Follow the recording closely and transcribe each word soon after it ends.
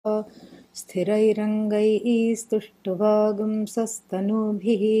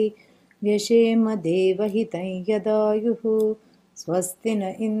स्थिरैरङ्गैस्तुष्टुवागुंसस्तनूभिः व्यशेम देवहितं यदायुः स्वस्ति न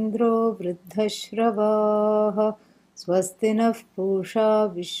इन्द्रो वृद्धश्रवाः स्वस्ति नः पूषा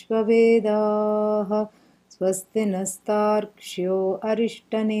विश्ववेदाः स्वस्ति नस्तार्क्ष्यो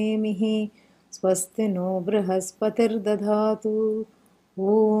अरिष्टनेमिः स्वस्ति नो बृहस्पतिर्दधातु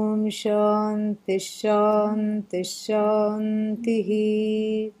ॐ शान्ति शान्ति शान्तिः।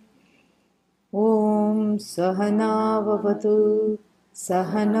 ॐ सहनाववतु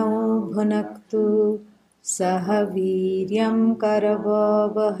सहनौ भुनक्तु सह वीर्यं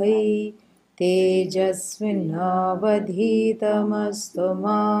करवावहै तेजस्विनावधीतमस्तु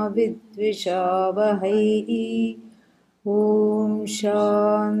मा विद्विषावहै। ॐ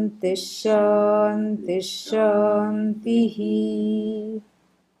शान्ति शान्ति शान्तिः।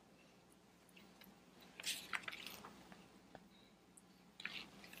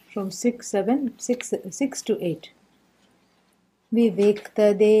 From 6 to 8.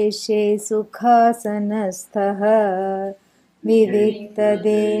 विविक्तदेशे सुखासनस्थः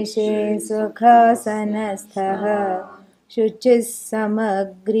विविक्तदेशे सुखासनस्थः शुचिः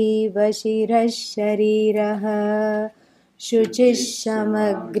समग्रीवशिरः शरीरः शुचिः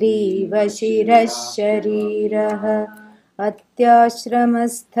समग्रीवशिरः शरीरः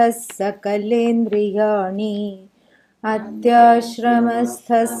अत्याश्रमस्थः सकलेन्द्रियाणि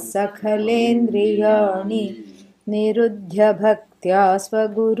अत्याश्रमस्थः सकलेन्द्रियाणि निरुध्य भक्त्या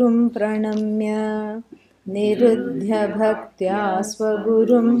स्वगुरुं प्रणम्य निरुध्य भक्त्या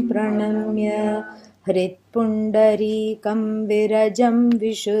स्वगुरुं प्रणम्य हृत्पुण्डरीकं विरजं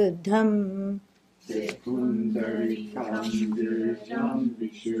विशुद्धं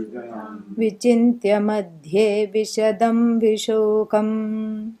विचिन्त्य मध्ये विशदं विशोकम्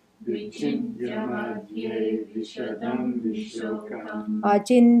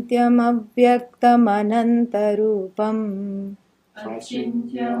अचिन्त्यमव्यक्तमनन्तरूपम्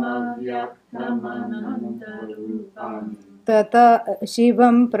तथा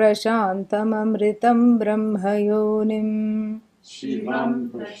शिवं प्रशान्तममृतं ब्रह्मयोनिम्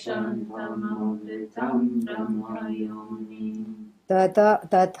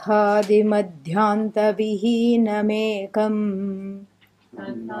तथादिमध्यान्तविहीनमेकम्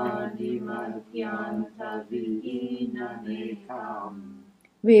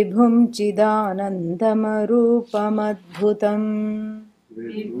विभुं चिदानन्दमरूपमद्भुतम्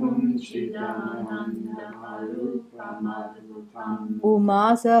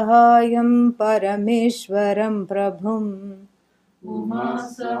उमासहायं परमेश्वरं प्रभुं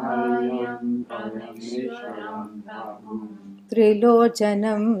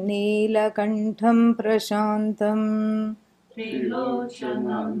त्रिलोचनं नीलकण्ठं प्रशान्तम्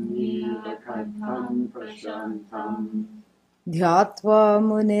ध्यात्वा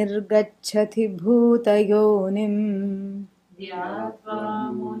मुनिर्गच्छति भूतयोनिम्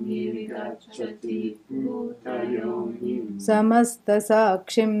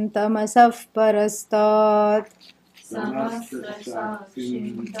समस्तसाक्षिं तमसः परस्तात्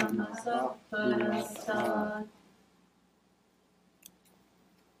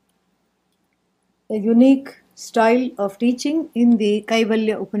A unique style of teaching in the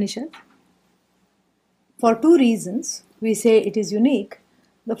Kaivalya Upaniṣad. For two reasons we say it is unique.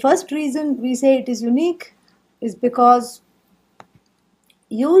 The first reason we say it is unique is because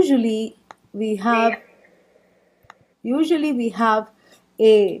usually we have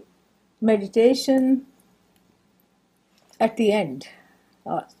a meditation at the end,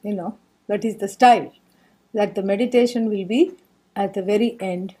 that is the style, that the meditation will be at the very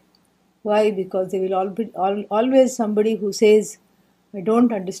end. Why? Because there will always somebody who says, I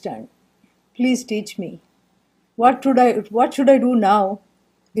don't understand, please teach me. What should I do now?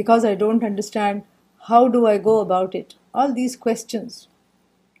 Because I don't understand, how do I go about it? All these questions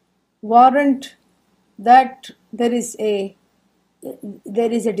warrant that there is a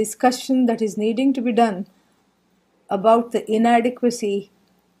discussion that is needing to be done about the inadequacy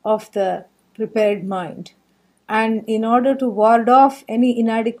of the prepared mind. And in order to ward off any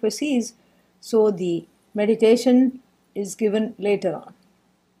inadequacies, so the meditation is given later on,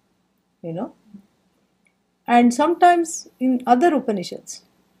 And sometimes in other Upanishads,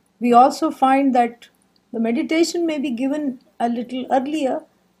 we also find that the meditation may be given a little earlier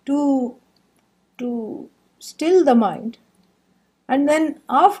to still the mind. And then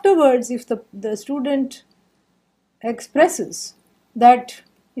afterwards, if the student expresses that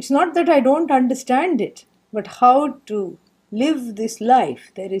it's not that I don't understand it, but how to live this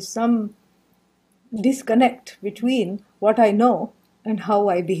life, there is some disconnect between what I know and how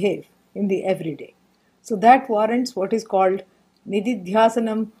I behave in the everyday. So that warrants what is called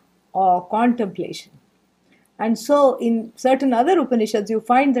nididhyasanam or contemplation. And so in certain other Upanishads, you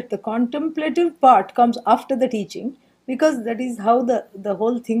find that the contemplative part comes after the teaching, because that is how the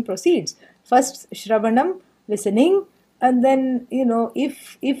whole thing proceeds. First Sravanam, listening, and then,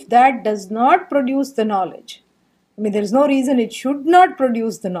 if that does not produce the knowledge, there is no reason it should not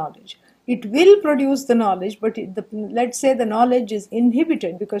produce the knowledge. It will produce the knowledge, but let's say the knowledge is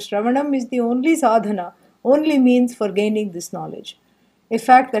inhibited, because Shravanam is the only sadhana, only means for gaining this knowledge. A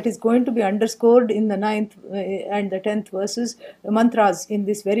fact that is going to be underscored in the 9th and the 10th verses, mantras in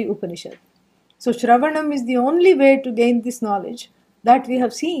this very Upanishad. So Shravanam is the only way to gain this knowledge that we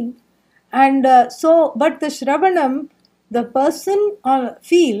have seen. And but the Shravanam, the person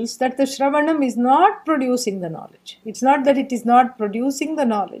feels that the Shravanam is not producing the knowledge. It's not that it is not producing the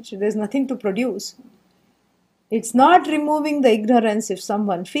knowledge. There's nothing to produce. It's not removing the ignorance if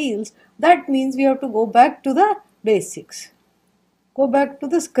someone feels. That means we have to go back to the basics. Go back to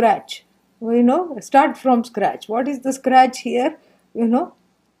the scratch. Start from scratch. What is the scratch here?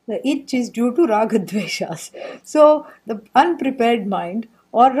 The itch is due to ragadveshas. So the unprepared mind,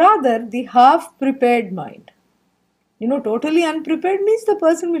 or rather the half-prepared mind. Totally unprepared means the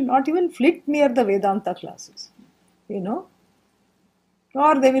person will not even flit near the Vedanta classes.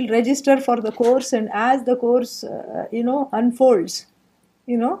 Or they will register for the course, and as the course, unfolds,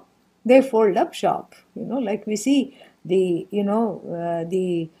 they fold up shop. Like we see the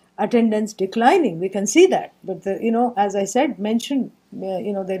attendance declining. We can see that. But, as I mentioned,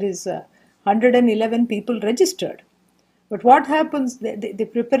 there is 111 people registered. But what happens, the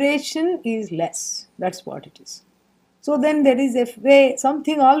preparation is less. That's what it is. So then there is a way,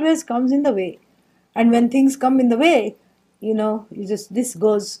 something always comes in the way. And when things come in the way, this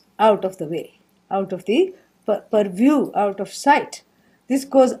goes out of the way, out of the purview, out of sight. This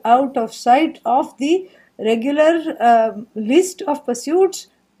goes out of sight of the regular list of pursuits.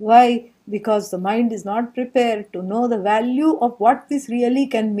 Why? Because the mind is not prepared to know the value of what this really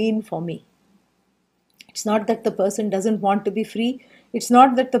can mean for me. It's not that the person doesn't want to be free. It's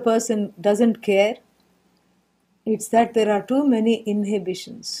not that the person doesn't care. It's that there are too many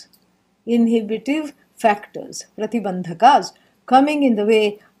inhibitions, inhibitive factors, pratibandhikas, coming in the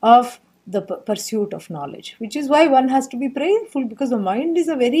way of the pursuit of knowledge. Which is why one has to be prayerful, because the mind is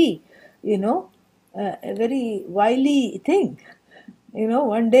a very, a very wily thing.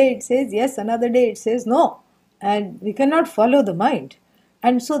 One day it says yes, another day it says no. And we cannot follow the mind.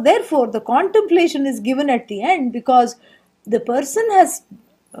 And so therefore the contemplation is given at the end, because the person has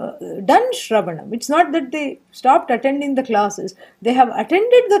done Shravanam. It's not that they stopped attending the classes. They have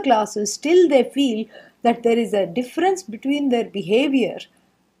attended the classes, still they feel that there is a difference between their behavior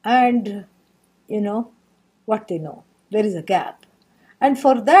and, what they know. There is a gap. And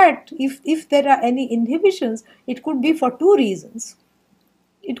for that, if there are any inhibitions, it could be for two reasons.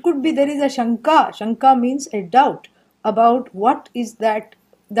 It could be there is a shanka. Shanka means a doubt about what is that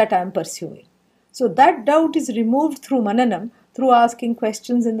I am pursuing. So that doubt is removed through mananam, through asking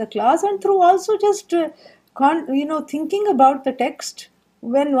questions in the class, and through also just thinking about the text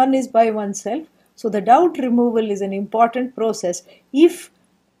when one is by oneself. So the doubt removal is an important process if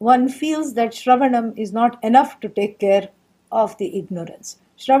one feels that Shravanam is not enough to take care of the ignorance.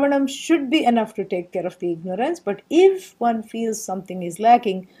 Shravanam should be enough to take care of the ignorance, but if one feels something is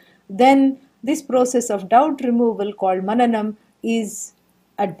lacking, then this process of doubt removal called mananam is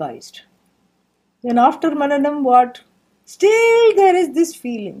advised. Then after mananam, what? Still there is this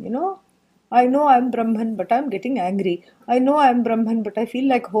feeling, I know I am Brahman, but I am getting angry. I know I am Brahman, but I feel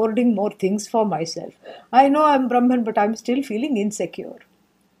like hoarding more things for myself. I know I am Brahman, but I am still feeling insecure.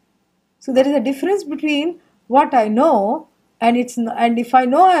 So there is a difference between what I know and if I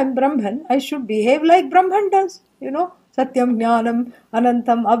know I am Brahman, I should behave like Brahman does, Satyam, Jnanam,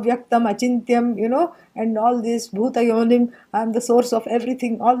 Anantam, Avyaktam, Achintyam, and all this, Bhutayonim, I am the source of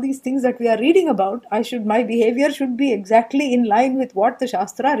everything, all these things that we are reading about, my behavior should be exactly in line with what the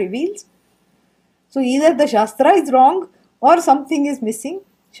Shastra reveals. So either the Shastra is wrong or something is missing.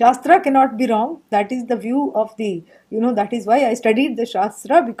 Shastra cannot be wrong. That is the view of that is why I studied the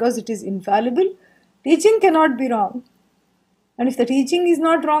Shastra, because it is infallible. Teaching cannot be wrong. And if the teaching is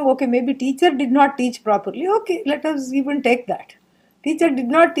not wrong, okay, maybe teacher did not teach properly. Okay, let us even take that. Teacher did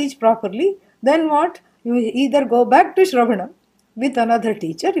not teach properly. Then what? You either go back to Shravanam with another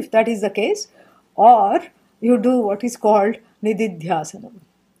teacher, if that is the case, or you do what is called nididhyasanam.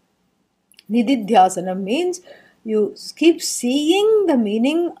 Nididhyasanam means you keep seeing the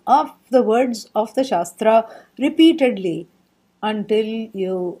meaning of the words of the Shastra repeatedly until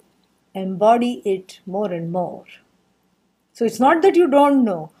you embody it more and more. So it's not that you don't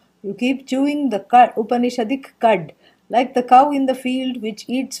know. You keep chewing the Upanishadic cud. like the cow in the field which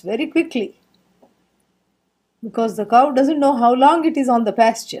eats very quickly, because the cow doesn't know how long it is on the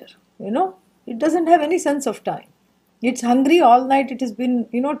pasture. It doesn't have any sense of time. It's hungry all night. It has been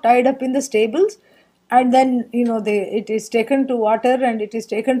tied up in the stables, and then it is taken to water, and it is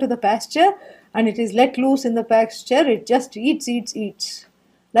taken to the pasture, and it is let loose in the pasture. It just eats,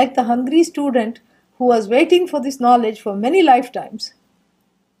 like the hungry student who was waiting for this knowledge for many lifetimes,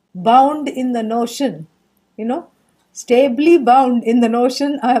 bound in the notion, stably bound in the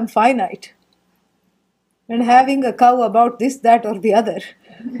notion, I am finite, and having a cow about this, that, or the other.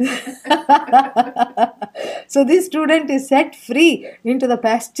 So this student is set free into the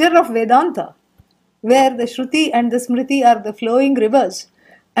pasture of Vedanta, where the Shruti and the Smriti are the flowing rivers,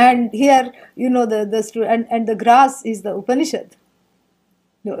 and here the grass is the Upanishad,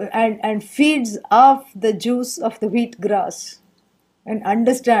 and feeds off the juice of the wheat grass, and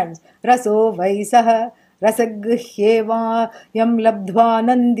understands raso vaisaha rasagrihyeva yam labdhva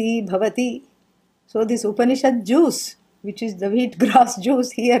nandi bhavati. So this Upanishad juice, which is the wheat grass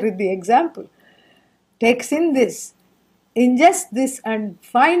juice here in the example, takes in this, ingests this, and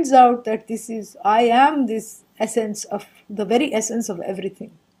finds out that I am this essence of the very essence of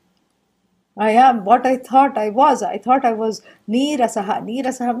everything. I am what I thought I was. I thought I was nirasaha.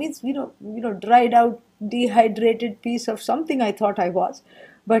 Nirasaha means dried out, dehydrated piece of something I thought I was.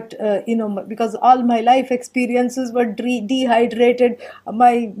 But because all my life experiences were dehydrated,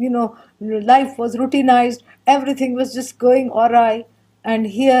 my life was routinized, everything was just going awry, and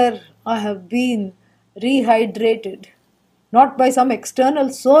here I have been rehydrated, not by some external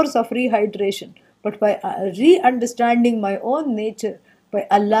source of rehydration, but by re-understanding my own nature, by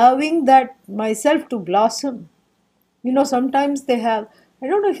allowing that myself to blossom. Sometimes they have, I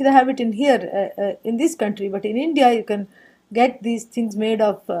don't know if they have it in here, in this country, but in India you can get these things made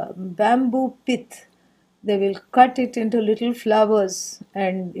of bamboo pith. They will cut it into little flowers,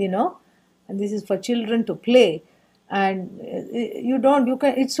 and this is for children to play. And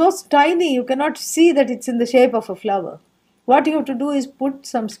it's so tiny, you cannot see that it's in the shape of a flower. What you have to do is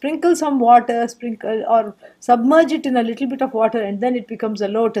sprinkle some water, or submerge it in a little bit of water, and then it becomes a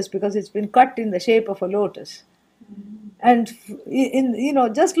lotus, because it's been cut in the shape of a lotus. And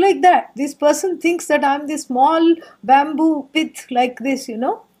just like that, this person thinks that I'm this small bamboo pith like this,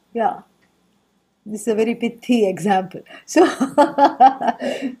 yeah. This is a very pithy example. So, so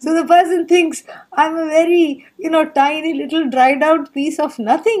the person thinks I'm a very, tiny little dried out piece of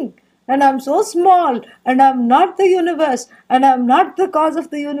nothing. And I'm so small, and I'm not the universe, and I'm not the cause of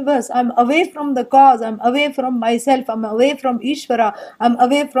the universe. I'm away from the cause. I'm away from myself. I'm away from Ishvara. I'm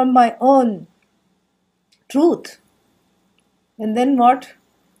away from my own truth. And then what?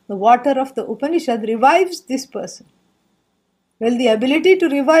 The water of the Upanishad revives this person. Well, the ability to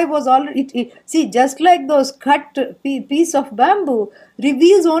revive was already... See, just like those cut piece of bamboo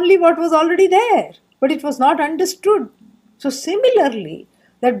reveals only what was already there, but it was not understood. So similarly,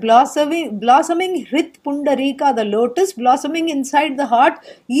 that blossoming Hrit Pundarika, the lotus blossoming inside the heart,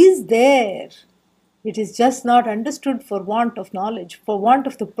 is there. It is just not understood for want of knowledge, for want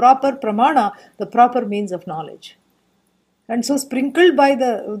of the proper pramana, the proper means of knowledge. And so sprinkled by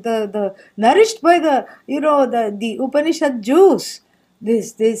the nourished by the Upanishad juice,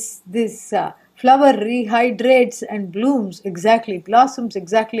 this flower rehydrates and blooms exactly, blossoms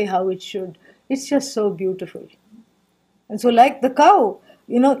exactly how it should. It's just so beautiful. And so like the cow,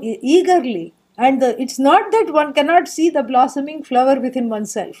 eagerly, and it's not that one cannot see the blossoming flower within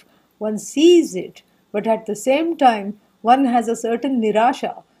oneself. One sees it, but at the same time, one has a certain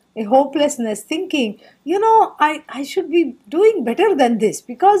nirasha, a hopelessness, thinking, I should be doing better than this,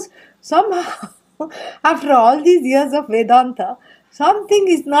 because somehow, after all these years of Vedanta, something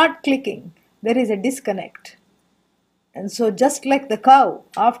is not clicking. There is a disconnect. And so just like the cow,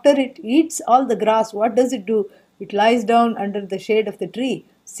 after it eats all the grass, what does it do? It lies down under the shade of the tree,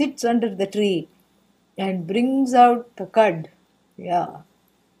 sits under the tree, and brings out the cud,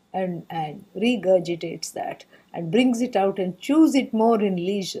 and regurgitates that, and brings it out and chews it more in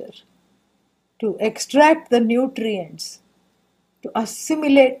leisure, to extract the nutrients, to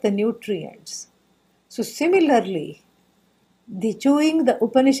assimilate the nutrients. So similarly, the chewing the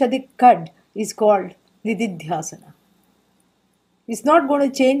Upanishadic cud is called nididhyasana. It's not going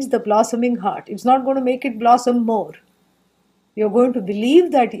to change the blossoming heart. It's not going to make it blossom more. You're going to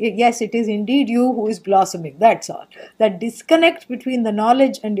believe that, yes, it is indeed you who is blossoming. That's all. That disconnect between the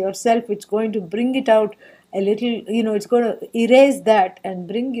knowledge and yourself, it's going to bring it out a little, it's going to erase that and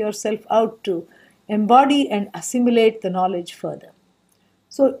bring yourself out to embody and assimilate the knowledge further.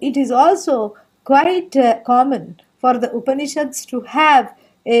 So it is also quite common for the Upanishads to have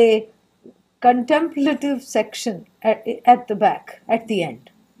a contemplative section at the back, at the end.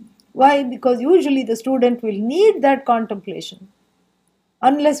 Why? Because usually the student will need that contemplation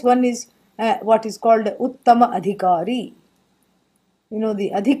unless one is what is called uttama adhikari.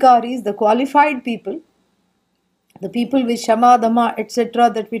 The adhikaris, the qualified people, the people with shama, dhamma, etc.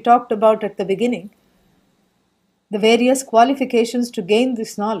 that we talked about at the beginning, the various qualifications to gain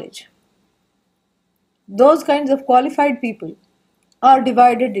this knowledge. Those kinds of qualified people are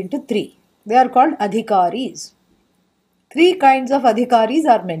divided into three. They are called adhikaris. Three kinds of adhikaris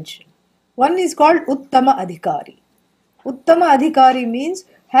are mentioned. One is called uttama adhikari. Uttama adhikari means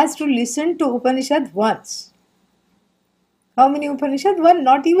has to listen to Upanishad once. How many Upanishad? One,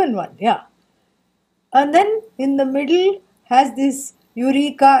 not even one. Yeah. And then in the middle has this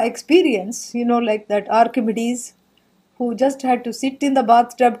eureka experience, like that Archimedes who just had to sit in the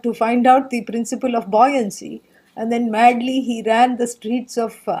bathtub to find out the principle of buoyancy, and then madly he ran the streets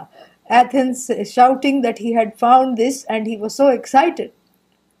of Athens shouting that he had found this, and he was so excited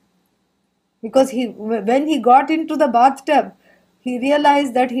because when he got into the bathtub, he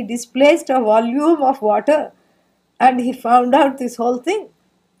realized that he displaced a volume of water and he found out this whole thing.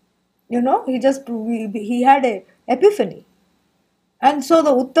 He had a epiphany. And so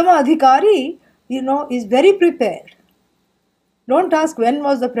the Uttama Adhikari, is very prepared. Don't ask when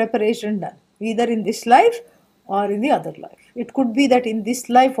was the preparation done, either in this life or in the other life. It could be that in this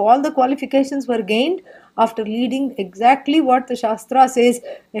life all the qualifications were gained after leading exactly what the Shastra says,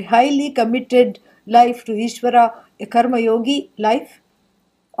 a highly committed life to Ishvara, a karma yogi life.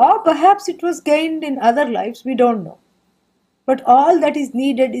 Or perhaps it was gained in other lives, we don't know. But all that is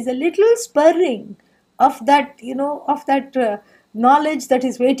needed is a little spurring of that, knowledge that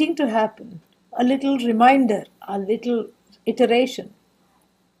is waiting to happen. A little reminder, a little iteration.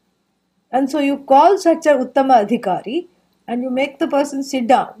 And so you call such a Uttama Adhikari and you make the person sit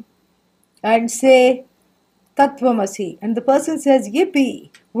down and say Tattvamasi, and the person says yippee,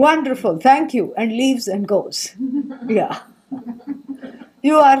 wonderful, thank you, and leaves and goes. Yeah.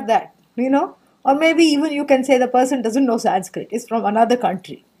 You are that, or maybe even you can say the person doesn't know Sanskrit, is from another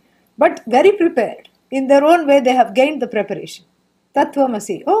country, but very prepared. In their own way they have gained the preparation.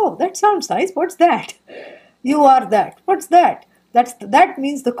 Tattvamasi, oh, that sounds nice, what's that? You are that. What's that? That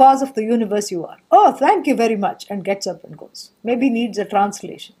means the cause of the universe you are. Oh, thank you very much, and gets up and goes. Maybe needs a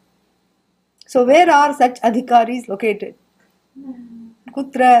translation. So where are such adhikaris located?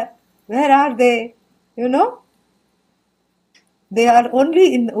 Kutra? Where are they? They are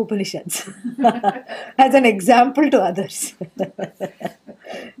only in the Upanishads as an example to others.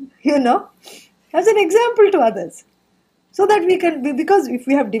 As an example to others. So that we can, because if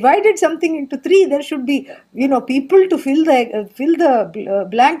we have divided something into three, there should be, people to fill the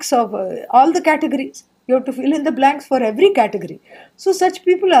blanks of all the categories. You have to fill in the blanks for every category. So such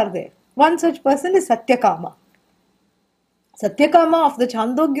people are there. One such person is Satyakama. Satyakama of the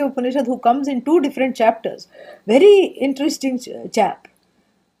Chandogya Upanishad, who comes in 2 different chapters. Very interesting chap.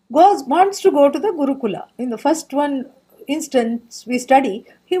 Wants to go to the Gurukula. In the first one instance we study,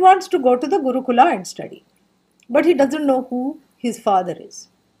 he wants to go to the Gurukula and study. But he doesn't know who his father is.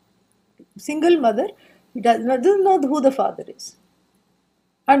 Single mother, he doesn't know who the father is.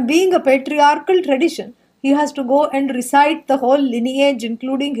 And being a patriarchal tradition, he has to go and recite the whole lineage,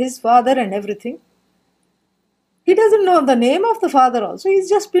 including his father and everything. He doesn't know the name of the father also. He's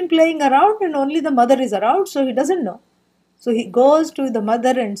just been playing around and only the mother is around, so he doesn't know. So he goes to the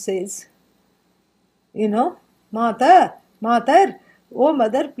mother and says, Matar, oh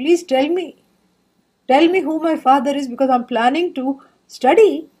mother, please tell me who my father is, because I'm planning to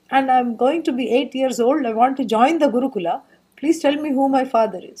study and I'm going to be 8 years old. I want to join the Gurukula. Please tell me who my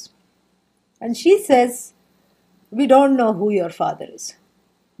father is. And she says, we don't know who your father is.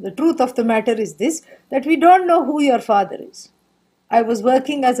 The truth of the matter is this, that we don't know who your father is. I was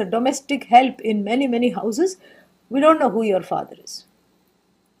working as a domestic help in many, many houses. We don't know who your father is.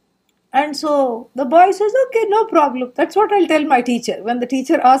 And so the boy says, okay, no problem. That's what I'll tell my teacher when the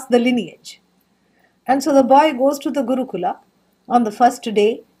teacher asks the lineage. And so the boy goes to the Gurukula on the first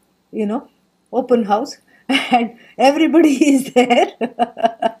day, open house, and everybody is there.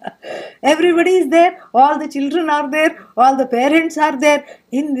 Everybody is there. All the children are there. All the parents are there.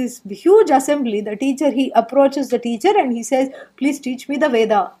 In this huge assembly, he approaches the teacher and he says, please teach me the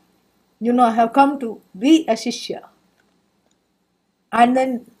Veda. I have come to be a Shishya. And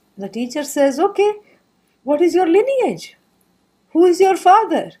then the teacher says, okay, what is your lineage? Who is your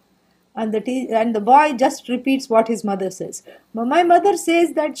father? And the boy just repeats what his mother says. My mother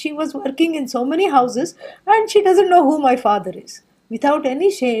says that she was working in so many houses and she doesn't know who my father is. Without any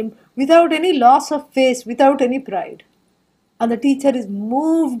shame, without any loss of face, without any pride. And the teacher is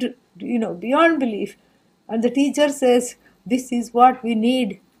moved beyond belief. And the teacher says, this is what we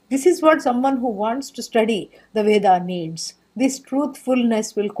need. This is what someone who wants to study the Veda needs. This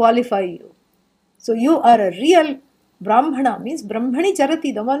truthfulness will qualify you. So you are a real Brahmana, means Brahmani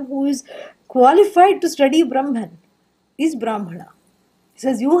Charati, the one who is qualified to study Brahman is Brahmana. He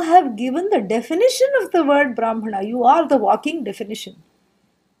says, you have given the definition of the word Brahmana. You are the walking definition.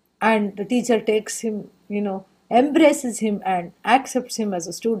 And the teacher takes him, embraces him and accepts him as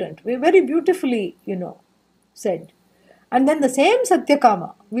a student. Very beautifully, said. And then the same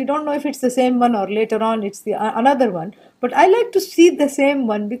Satyakama, we don't know if it's the same one or later on it's the another one, but I like to see the same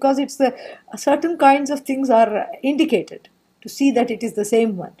one because it's the certain kinds of things are indicated to see that it is the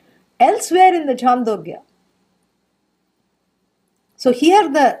same one. Elsewhere in the Chandogya. So here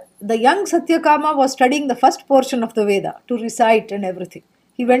the young Satyakama was studying the first portion of the Veda to recite and everything.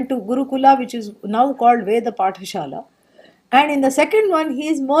 He went to Gurukula, which is now called Veda Pathashala. And in the second one, he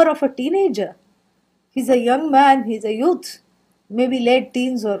is more of a teenager. He's a young man, he's a youth, maybe late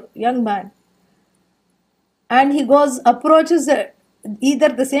teens or young man. And he approaches either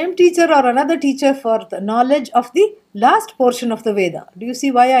the same teacher or another teacher for the knowledge of the last portion of the Veda. Do you see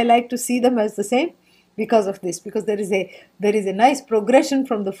why I like to see them as the same? Because of this, because there is a nice progression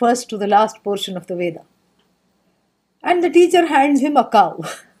from the first to the last portion of the Veda. And the teacher hands him a cow.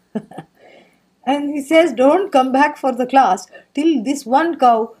 And he says, don't come back for the class till this one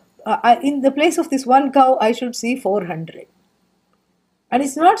cow, in the place of this one cow, I should see 400. And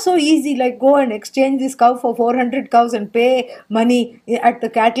it's not so easy like go and exchange this cow for 400 cows and pay money at the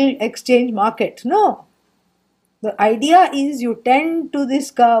cattle exchange market. No. The idea is you tend to this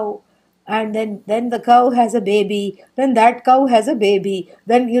cow and then the cow has a baby, then that cow has a baby,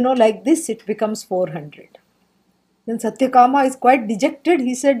 then like this it becomes 400. Then Satyakama is quite dejected.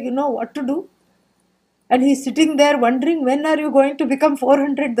 He said, what to do? And he's sitting there wondering, when are you going to become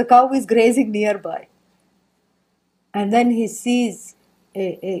 400? The cow is grazing nearby. And then he sees,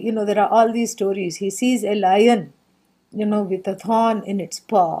 there are all these stories. He sees a lion, with a thorn in its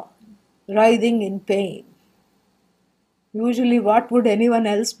paw, writhing in pain. Usually what would anyone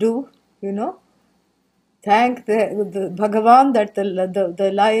else do? Thank the Bhagavan that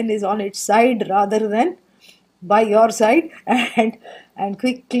the lion is on its side rather than by your side, and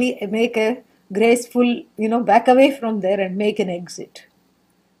quickly make a graceful, back away from there and make an exit.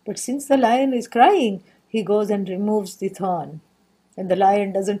 But since the lion is crying, he goes and removes the thorn, and the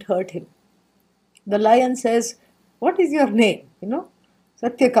lion doesn't hurt him. The lion says, what is your name?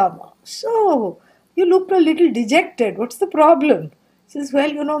 Satyakama. So, you looked a little dejected. What's the problem? He says,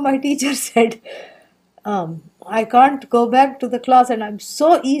 well, my teacher said, I can't go back to the class and I'm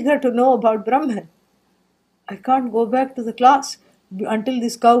so eager to know about Brahman. I can't go back to the class until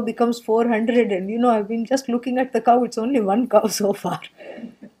this cow becomes 400 and I've been just looking at the cow, it's only one cow so far.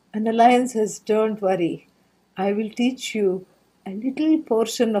 And the lion says, don't worry, I will teach you a little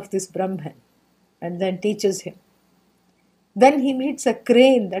portion of this Brahman, and then teaches him. Then he meets a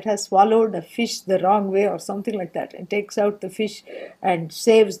crane that has swallowed a fish the wrong way or something like that and takes out the fish and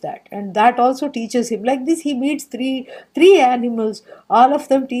saves that. And that also teaches him. Like this, he meets three animals. All of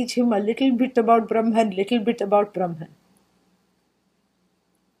them teach him a little bit about Brahman, little bit about Brahman.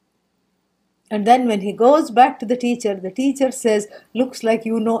 And then when he goes back to the teacher says, looks like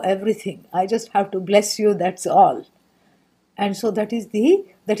you know everything. I just have to bless you, that's all. And so that is the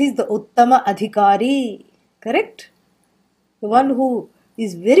Uttama Adhikari. Correct? The one who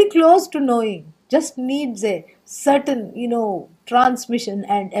is very close to knowing, just needs a certain, transmission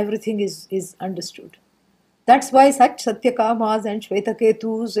and everything is understood. That's why such Satyakamas and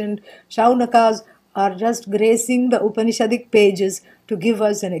Shvetaketus and Shaunakas are just gracing the Upanishadic pages to give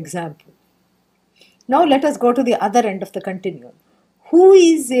us an example. Now let us go to the other end of the continuum. Who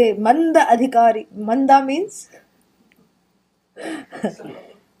is a Manda Adhikari? Manda means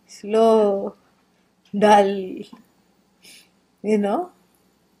slow, dull,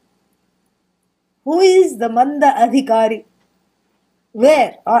 Who is the Manda Adhikari?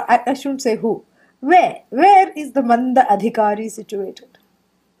 Where? Or I shouldn't say who. Where? Where is the Manda Adhikari situated?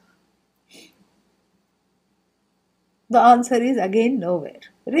 The answer is again nowhere.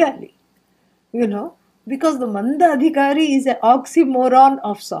 Really. Because the Manda Adhikari is an oxymoron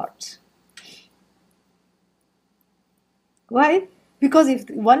of sorts. Why? Because if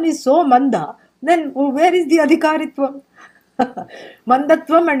one is so Manda, then where is the Adhikaritvam?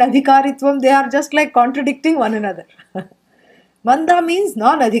 Mandatvam and Adhikaritvam, they are just like contradicting one another. Manda means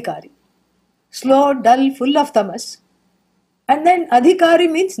non-Adhikari. Slow, dull, full of tamas. And then Adhikari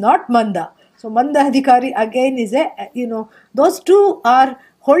means not Manda. So Manda Adhikari again is those two are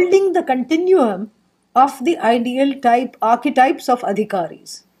holding the continuum of the ideal type, archetypes of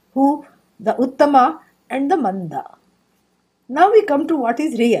Adhikaris. who the Uttama and the Manda. Now we come to what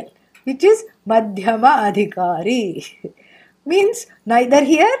is real, which is Madhyama Adhikari. Means neither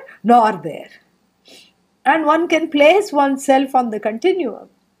here nor there. And one can place oneself on the continuum.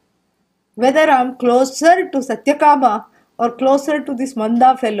 Whether I am closer to Satyakama or closer to this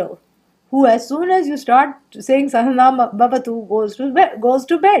Manda fellow, who as soon as you start saying Sahanam Bhavatu goes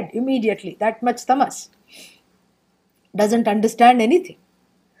to bed immediately, that much tamas, doesn't understand anything.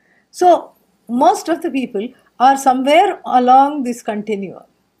 So most of the people are somewhere along this continuum.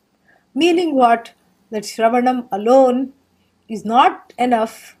 Meaning what? That sravanam alone is not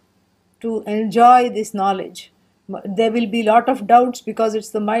enough to enjoy this knowledge. There will be a lot of doubts because it's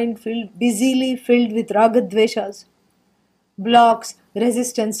the mind busily filled with ragadveshas, blocks,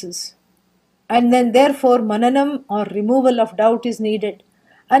 resistances. And then therefore mananam or removal of doubt is needed.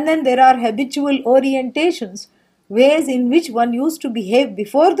 And then there are habitual orientations, ways in which one used to behave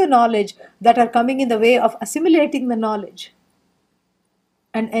before the knowledge that are coming in the way of assimilating the knowledge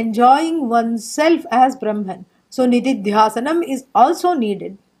and enjoying oneself as Brahman. So nididhyasanam is also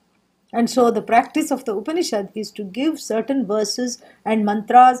needed. And so the practice of the Upanishad is to give certain verses and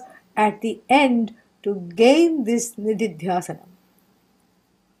mantras at the end to gain this nididhyasanam.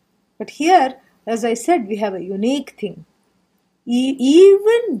 But here, as I said, we have a unique thing.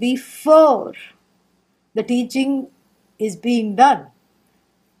 Even before the teaching is being done,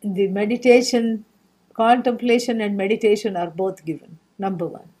 the meditation, contemplation and meditation are both given. Number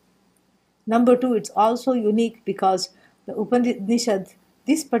one. Number two, it's also unique because the Upanishad,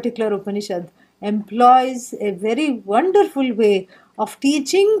 this particular Upanishad, employs a very wonderful way of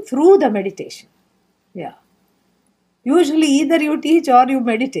teaching through the meditation. Yeah. Usually either you teach or you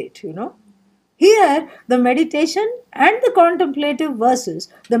meditate, Here, the meditation and the contemplative verses,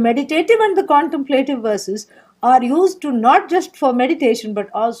 the meditative and the contemplative verses are used to not just for meditation, but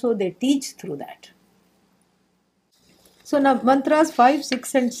also they teach through that. So now mantras 5,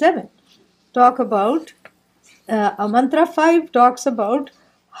 6 and 7 talk about, mantra 5 talks about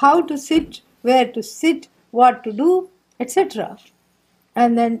how to sit, where to sit, what to do, etc.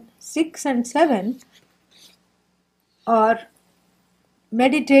 And then 6 and 7 are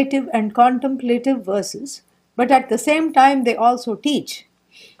meditative and contemplative verses, but at the same time they also teach,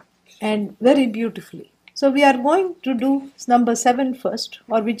 and very beautifully. So we are going to do number 7 first,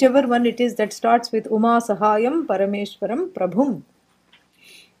 or whichever one it is that starts with Uma Sahayam Parameshwaram Prabhum.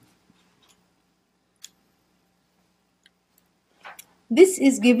 This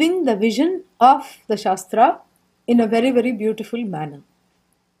is giving the vision of the Shastra in a very, very beautiful manner.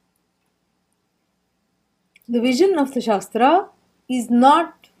 The vision of the Shastra is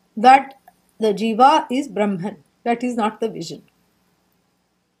not that the Jiva is Brahman. That is not the vision.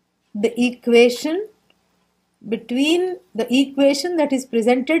 The equation that is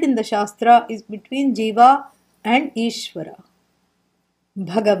presented in the Shastra is between Jiva and Ishvara,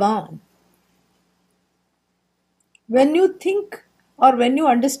 Bhagavan. When you think or when you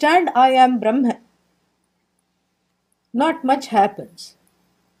understand I am Brahman, not much happens.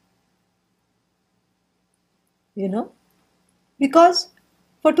 Because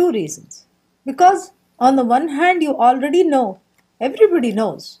for two reasons. Because on the one hand you already know, everybody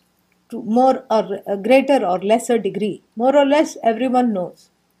knows, to more or a greater or lesser degree, more or less everyone knows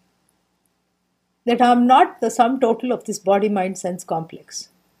that I am not the sum total of this body, mind, sense complex.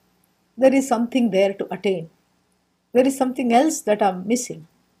 There is something there to attain. There is something else that I am missing.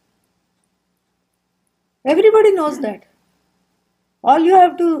 Everybody knows that. All you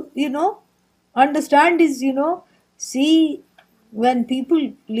have to, understand is, see when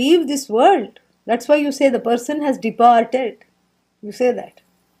people leave this world. That's why you say the person has departed. You say that.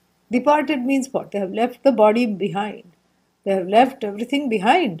 Departed means what? They have left the body behind. They have left everything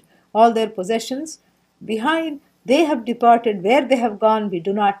behind. All their possessions behind. They have departed. Where they have gone, we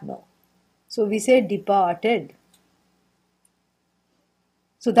do not know. So we say departed.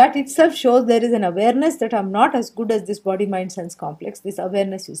 So that itself shows there is an awareness that I'm not as good as this body, mind, sense complex. This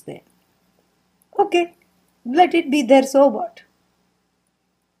awareness is there. Okay, let it be there, so what?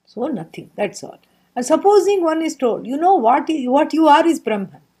 So nothing, that's all. And supposing one is told, what you are is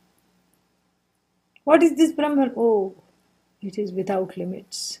Brahman. What is this Brahman? Oh, it is without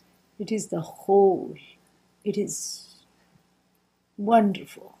limits. It is the whole. It is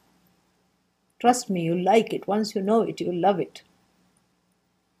wonderful. Trust me, you'll like it. Once you know it, you'll love it.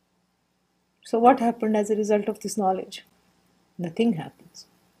 So what happened as a result of this knowledge? Nothing happens.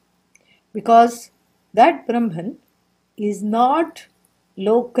 Because that Brahman is not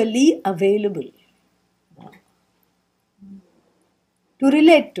locally available to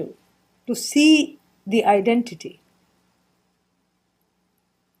relate to see the identity.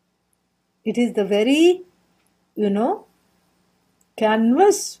 It is the very,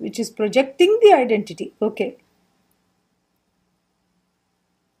 canvas which is projecting the identity. Okay.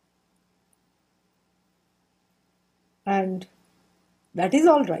 And that is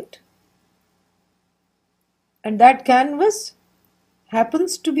all right. And that canvas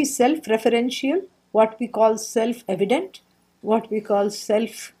happens to be self-referential, what we call self-evident, what we call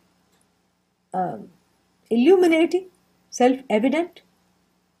self-illuminating, self-evident.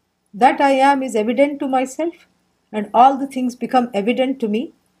 That I am is evident to myself, and all the things become evident to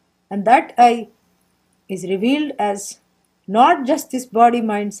me, and that I is revealed as not just this body,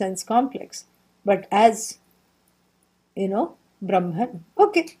 mind, sense complex, but as, Brahman.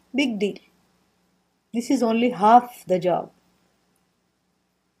 Okay, big deal. This is only half the job.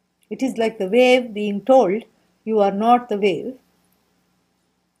 It is like the wave being told, you are not the wave,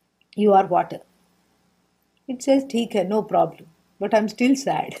 you are water. It says, "Theek hai, no problem," but I'm still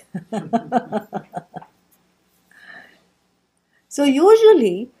sad. So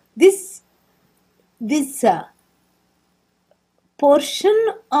usually this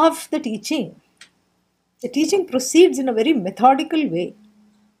portion of the teaching proceeds in a very methodical way.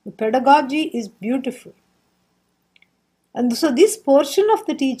 The pedagogy is beautiful. And so this portion of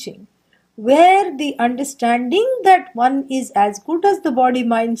the teaching, where the understanding that one is as good as the body,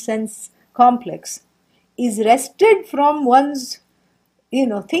 mind, sense complex, is wrested from one's,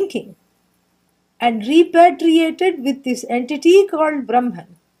 thinking and repatriated with this entity called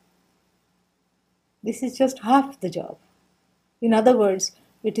Brahman. This is just half the job. In other words,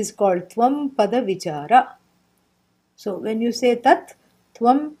 it is called tvam pada vichara. So when you say tat,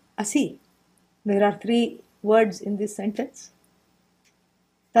 tvam asi, there are 3 words in this sentence.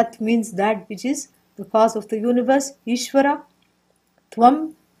 Tat means that which is the cause of the universe, Ishvara.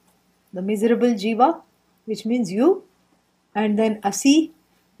 Tvam, the miserable jiva, which means you. And then asi,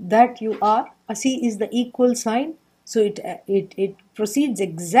 that you are. Asi is the equal sign. So it proceeds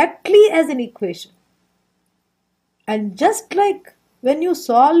exactly as an equation. And just like when you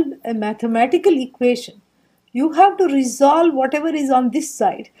solve a mathematical equation, you have to resolve whatever is on this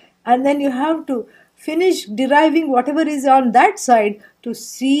side, and then you have to finish deriving whatever is on that side to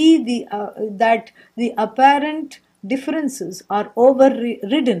see that the apparent differences are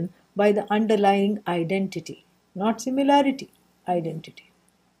overridden by the underlying identity, not similarity, identity.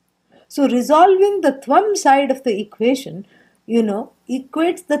 So resolving the tvam side of the equation,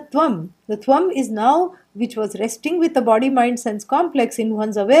 equates the tvam. The tvam is now, which was resting with the body, mind, sense complex in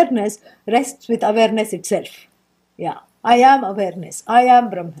one's awareness, rests with awareness itself. Yeah, I am awareness. I am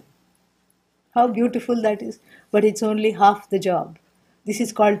Brahman. How beautiful that is. But it's only half the job. This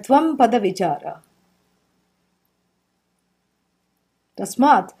is called tvam pada vichara.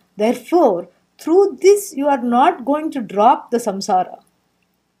 Tasmat, therefore, through this you are not going to drop the samsara.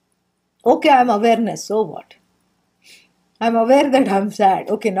 Okay, I'm awareness, so what? I'm aware that I'm sad.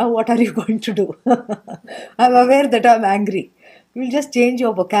 Okay, now what are you going to do? I'm aware that I'm angry. You will just change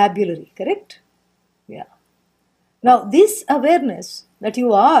your vocabulary, correct? Yeah. Now, this awareness that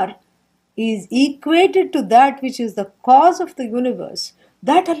you are is equated to that which is the cause of the universe.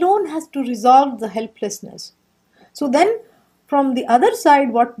 That alone has to resolve the helplessness. So then, from the other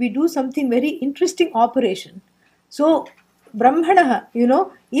side, what we do, something very interesting operation. So, Brahmana,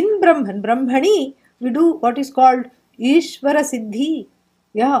 in Brahman, Brahmani, we do what is called Ishvara Siddhi.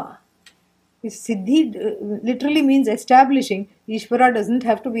 Yeah. Siddhi literally means establishing. Ishvara doesn't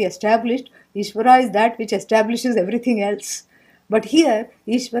have to be established. Ishvara is that which establishes everything else. But here,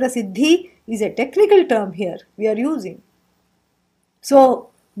 Ishvara Siddhi is a technical term here we are using. So,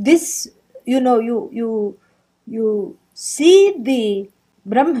 this, you see the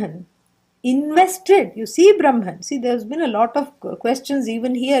Brahman invested. You see Brahman. See, there's been a lot of questions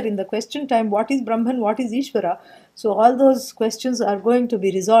even here in the question time. What is Brahman? What is Ishvara? So all those questions are going to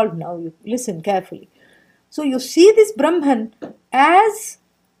be resolved now. You listen carefully. So you see this Brahman as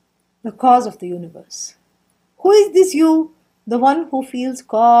the cause of the universe. Who is this you? The one who feels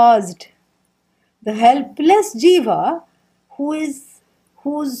caused. The helpless jiva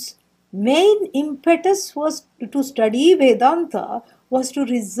whose main impetus was to study Vedanta, was to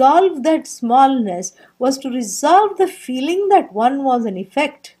resolve that smallness, was to resolve the feeling that one was an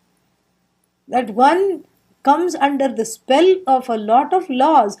effect, that one comes under the spell of a lot of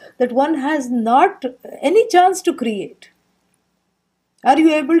laws that one has not any chance to create. Are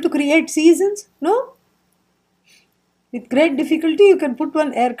you able to create seasons? No. With great difficulty you can put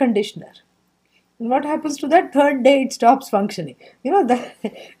one air conditioner. And what happens to that? Third day it stops functioning. That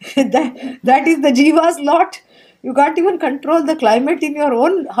is the jiva's lot. You can't even control the climate in your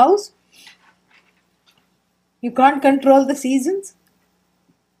own house. You can't control the seasons.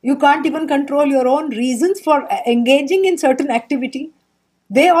 You can't even control your own reasons for engaging in certain activity.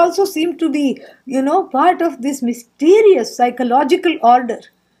 They also seem to be, part of this mysterious psychological order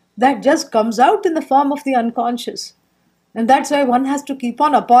that just comes out in the form of the unconscious. And that's why one has to keep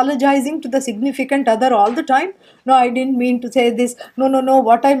on apologizing to the significant other all the time. No, I didn't mean to say this. No, no, no,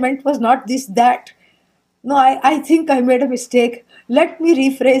 what I meant was not this, that. No, I think I made a mistake. Let me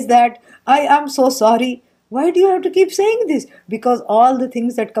rephrase that. I am so sorry. Why do you have to keep saying this? Because all the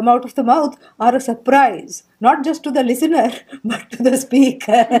things that come out of the mouth are a surprise, not just to the listener, but to the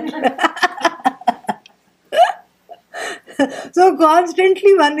speaker. So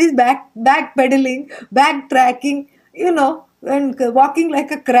constantly one is backpedaling, backtracking, and walking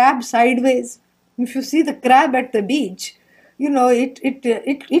like a crab sideways. If you see the crab at the beach,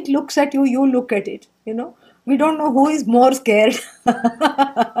 it looks at you, you look at it. We don't know who is more scared.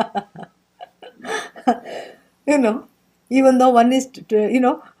 you know Even though one is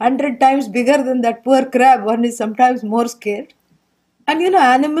 100 times bigger than that poor crab, one is sometimes more scared. And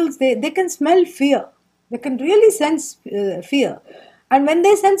animals, they can smell fear. They can really sense fear. And when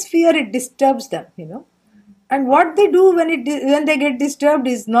they sense fear, it disturbs them. And what they do when they get disturbed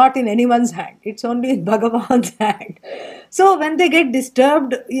is not in anyone's hand. It's only in Bhagavan's hand. So when they get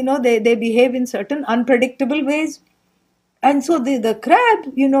disturbed, they behave in certain unpredictable ways. And so the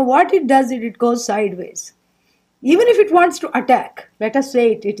crab, what it does, it goes sideways. Even if it wants to attack, let us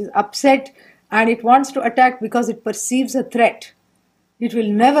say it is upset and it wants to attack because it perceives a threat. It will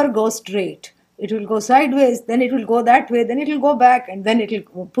never go straight. It will go sideways, then it will go that way, then it will go back, and then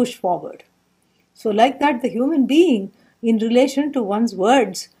it will push forward. So like that, the human being, in relation to one's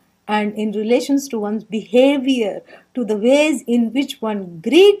words and in relations to one's behavior, to the ways in which one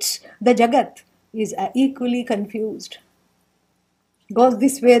greets the Jagat, is equally confused. Goes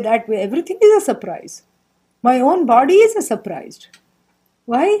this way, that way. Everything is a surprise. My own body is a surprise.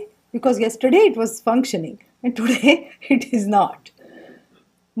 Why? Because yesterday it was functioning and today it is not.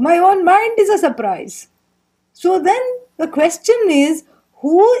 My own mind is a surprise. So then the question is,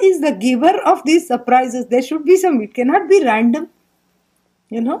 who is the giver of these surprises? There should be some, it cannot be random.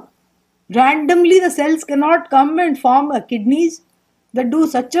 Randomly the cells cannot come and form kidneys that do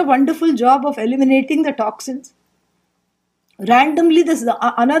such a wonderful job of eliminating the toxins. Randomly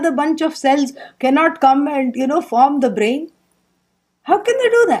another bunch of cells cannot come and form the brain. How can they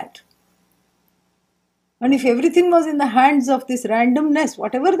do that? And if everything was in the hands of this randomness,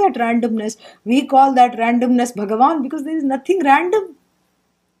 whatever that randomness, we call that randomness Bhagavan, because there is nothing random.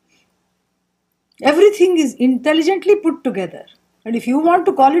 Everything is intelligently put together. And if you want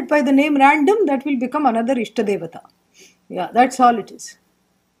to call it by the name random, that will become another Ishtadevata. Yeah, that's all it is.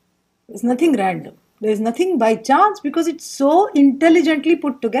 There's nothing random. There's nothing by chance, because it's so intelligently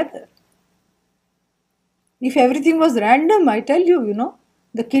put together. If everything was random, I tell you,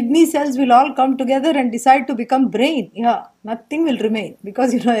 the kidney cells will all come together and decide to become brain. Yeah, nothing will remain,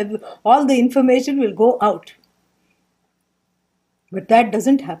 because all the information will go out. But that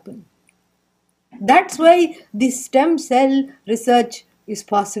doesn't happen. That's why this stem cell research is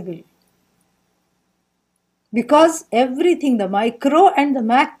possible. Because everything, the micro and the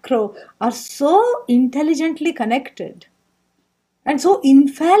macro, are so intelligently connected and so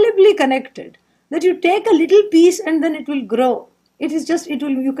infallibly connected that you take a little piece and then it will grow.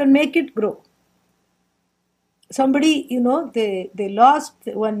 You can make it grow. Somebody, they lost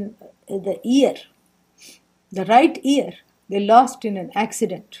the ear, the right ear, they lost in an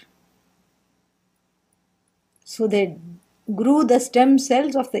accident. So they grew the stem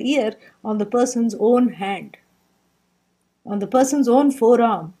cells of the ear on the person's own hand, on the person's own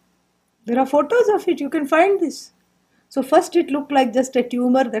forearm. There are photos of it, you can find this. So first it looked like just a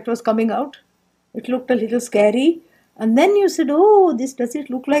tumor that was coming out. It looked a little scary. And then you said, oh, does it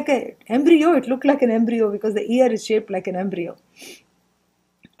look like an embryo? It looked like an embryo because the ear is shaped like an embryo.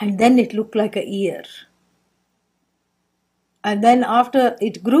 And then it looked like an ear. And then after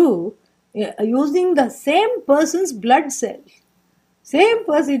it grew, using the same person's blood cell, same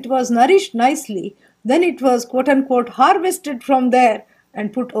person, it was nourished nicely, then it was quote unquote harvested from there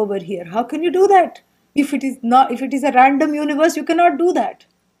and put over here. How can you do that? If it is a random universe, you cannot do that.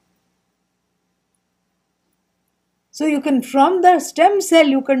 So you can, from the stem cell,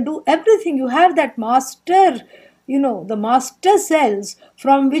 you can do everything. You have that master, the master cells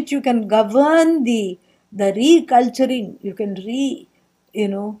from which you can govern the reculturing. You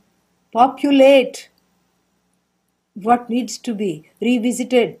can populate what needs to be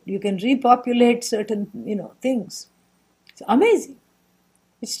revisited. You can repopulate certain, things. It's amazing.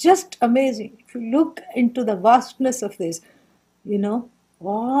 It's just amazing. If you look into the vastness of this,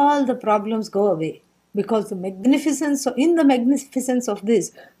 all the problems go away. Because in the magnificence of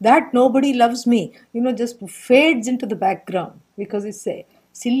this, that nobody loves me, just fades into the background, because it's a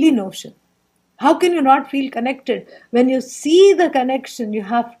silly notion. How can you not feel connected? When you see the connection, you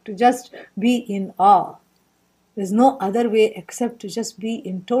have to just be in awe. There's no other way except to just be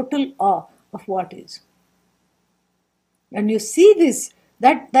in total awe of what is. And you see this,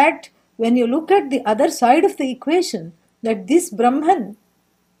 that when you look at the other side of the equation, that this Brahman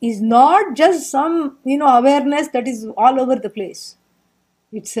is not just some, awareness that is all over the place.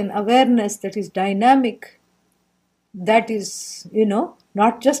 It's an awareness that is dynamic, that is,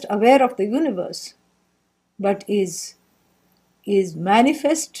 not just aware of the universe, but is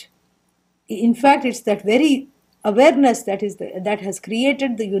manifest. In fact, it's that very awareness that has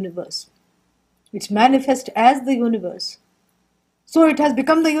created the universe. It's manifest as the universe. So it has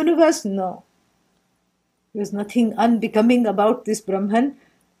become the universe? No. There's nothing unbecoming about this Brahman.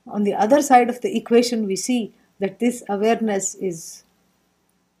 On the other side of the equation, we see that this awareness is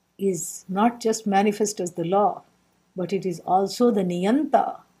not just manifest as the law, but it is also the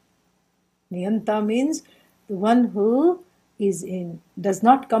niyanta. Niyanta means the one who does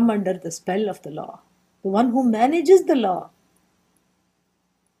not come under the spell of the law, the one who manages the law.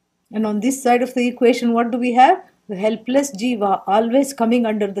 And on this side of the equation, what do we have? The helpless jiva, always coming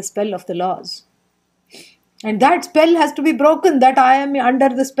under the spell of the laws. And that spell has to be broken, that I am under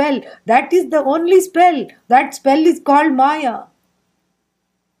the spell. That is the only spell. That spell is called Maya.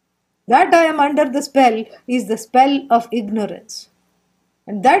 That I am under the spell is the spell of ignorance.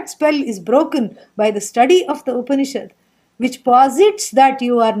 And that spell is broken by the study of the Upanishad, which posits that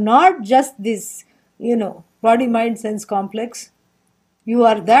you are not just this, body, mind, sense complex. You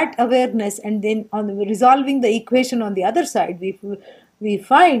are that awareness. And then on resolving the equation on the other side, we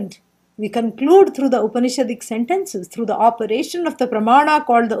conclude through the Upanishadic sentences, through the operation of the pramana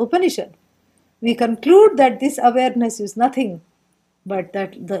called the Upanishad, we conclude that this awareness is nothing but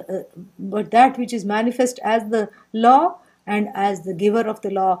that which is manifest as the law and as the giver of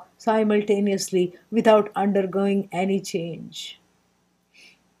the law simultaneously, without undergoing any change.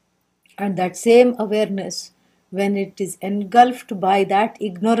 And that same awareness, when it is engulfed by that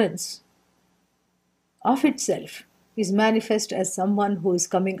ignorance of itself, is manifest as someone who is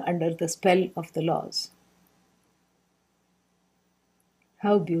coming under the spell of the laws.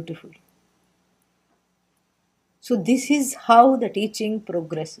 How beautiful. So this is how the teaching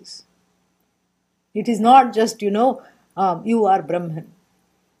progresses. It is not just, you are Brahman.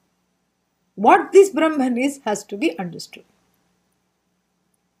 What this Brahman is has to be understood.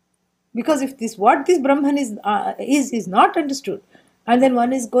 Because if what this Brahman is not understood, and then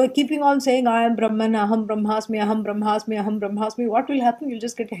one is keeping on saying, I am Brahman, aham brahmasmi, aham brahmasmi, aham brahmasmi, what will happen? You'll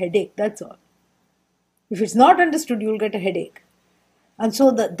just get a headache, that's all. If it's not understood, you'll get a headache. And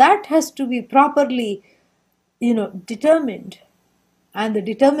so that has to be properly, determined. And the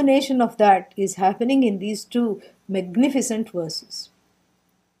determination of that is happening in these two magnificent verses.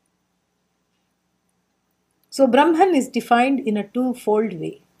 So Brahman is defined in a twofold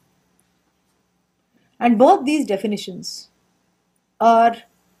way. And both these definitions are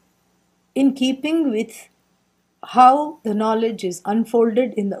in keeping with how the knowledge is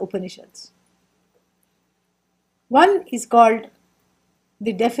unfolded in the Upanishads. One is called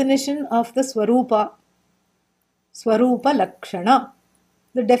the definition of the Swarupa Lakshana,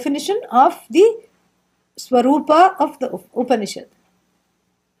 the definition of the Swarupa of the Upanishad.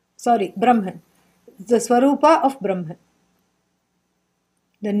 Brahman. The Swarupa of Brahman.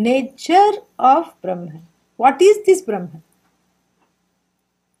 The nature of Brahman. What is this Brahman?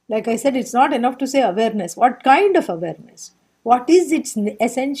 Like I said, it's not enough to say awareness. What kind of awareness? What is its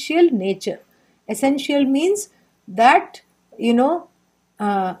essential nature? Essential means that,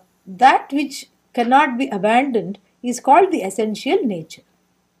 that which cannot be abandoned is called the essential nature.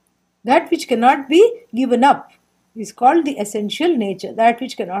 That which cannot be given up is called the essential nature. That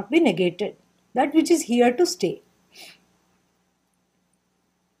which cannot be negated. That which is here to stay.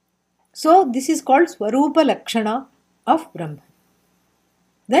 So this is called Swarupa Lakshana of Brahman.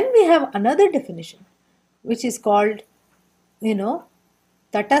 Then we have another definition, which is called,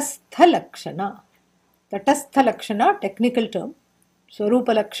 Tatastha Lakshana. Tatastha Lakshana, technical term.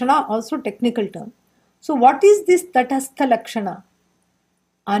 Swarupa Lakshana, also technical term. So what is this Tatastha Lakshana?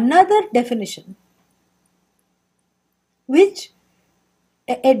 Another definition, which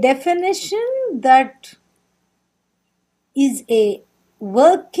a definition that is a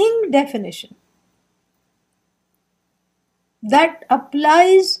working definition that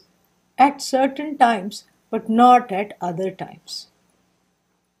applies at certain times but not at other times.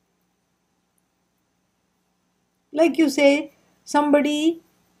 Like you say, somebody,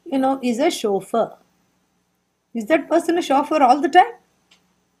 is a chauffeur. Is that person a chauffeur all the time?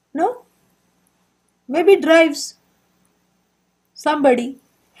 No. Maybe drives somebody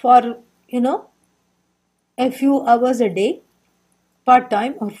for, a few hours a day,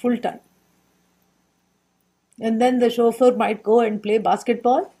 part-time or full-time. And then the chauffeur might go and play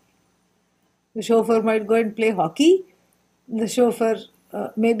basketball. The chauffeur might go and play hockey. The chauffeur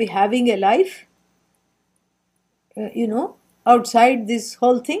may be having a life, outside this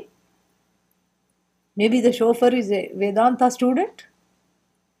whole thing. Maybe the chauffeur is a Vedanta student.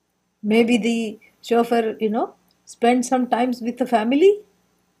 Maybe the chauffeur, spends some time with the family.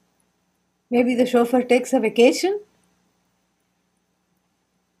 Maybe the chauffeur takes a vacation.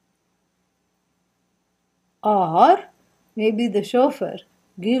 Or maybe the chauffeur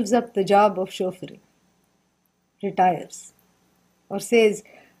gives up the job of chauffeuring, retires, or says,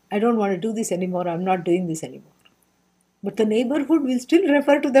 I don't want to do this anymore, I'm not doing this anymore. But the neighborhood will still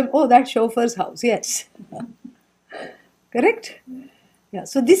refer to them, oh, that chauffeur's house, yes. Correct? Yeah.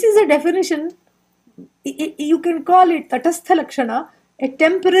 So this is a definition, you can call it tatastha lakshana, a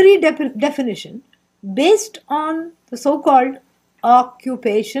temporary definition based on the so-called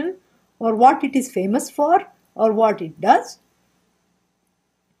occupation or what it is famous for or what it does,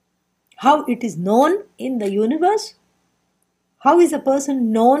 how it is known in the universe, how is a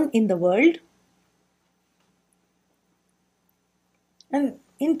person known in the world. And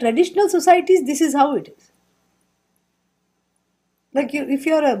in traditional societies, this is how it is. Like if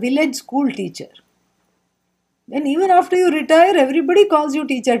you are a village school teacher, then even after you retire, everybody calls you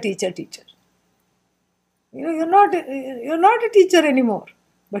teacher, teacher, teacher. You're not a teacher anymore,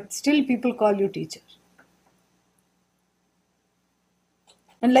 but still people call you teacher.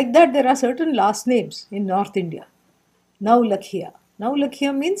 And like that, there are certain last names in North India. Naulakhya.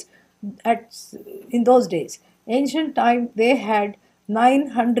 Naulakhya means in those days, ancient time, they had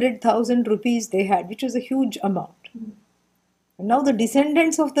 900,000 rupees they had, which was a huge amount. And now the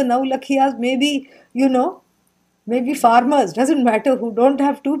descendants of the Naulakhyas may be, maybe farmers, doesn't matter, who don't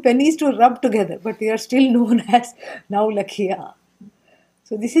have 2 pennies to rub together, but they are still known as Naulakhya.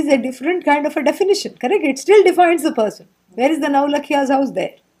 So this is a different kind of a definition, correct? It still defines the person. Where is the Naulakhya's house?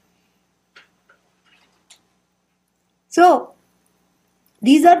 There. So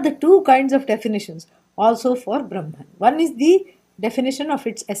these are the 2 kinds of definitions also for Brahman. One is the definition of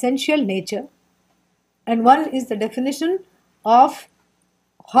its essential nature, and one is the definition of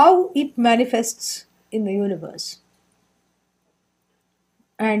how it manifests in the universe.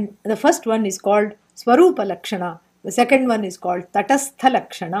 And the first one is called Swarupa Lakshana. The second one is called Tatastha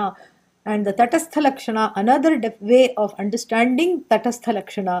Lakshana. And the Tatastha Lakshana, another way of understanding Tatastha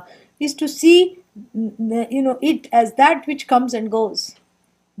Lakshana is to see it as that which comes and goes.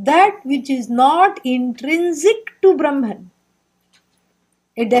 That which is not intrinsic to Brahman.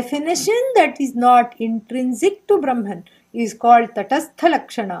 A definition that is not intrinsic to Brahman is called Tatastha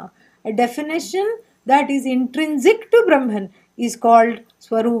Lakshana. A definition that is intrinsic to Brahman is called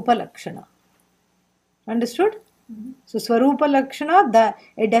Swarupa Lakshana. Understood? Mm-hmm. So Swarupa Lakshana,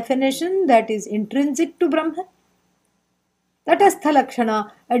 a definition that is intrinsic to Brahman. Tatastha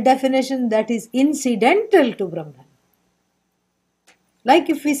Lakshana, a definition that is incidental to Brahman. Like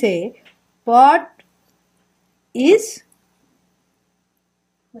if we say, pot is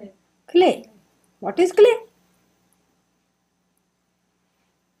clay. What is clay?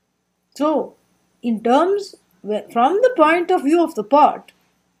 So, in terms, from the point of view of the pot,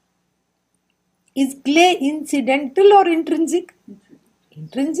 is clay incidental or intrinsic?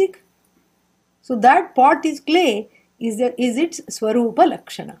 Intrinsic. So that pot is clay is its Swarupa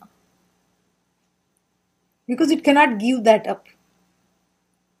Lakshana. Because it cannot give that up.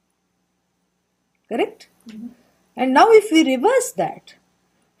 Correct? Mm-hmm. And now if we reverse that,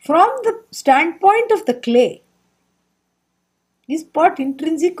 from the standpoint of the clay, is pot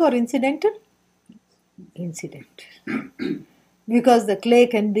intrinsic or incidental? Incidental. Because the clay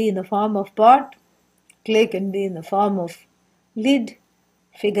can be in the form of pot, clay can be in the form of lid,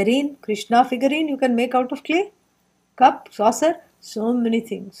 figurine, Krishna figurine you can make out of clay, cup, saucer, so many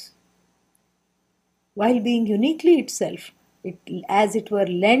things. While being uniquely itself, it as it were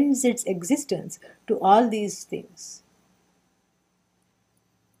lends its existence to all these things.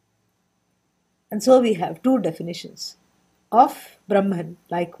 And so we have 2 definitions of Brahman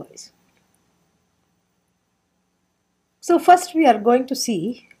likewise. So first we are going to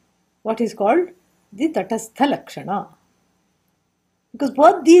see what is called the Tatastha Lakshana. Because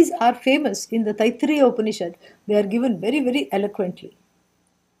both these are famous in the Taittiriya Upanishad. They are given very, very eloquently.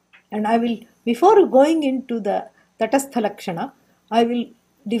 And I will, before going into the Tatastha Lakshana, I'll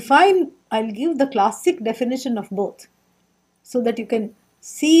give the classic definition of both, so that you can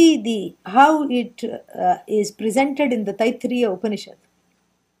see how it is presented in the Taittiriya Upanishad.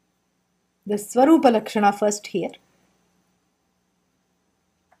 The Swarupa Lakshana first here.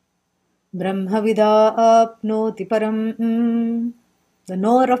 Brahmavida apnoti param. The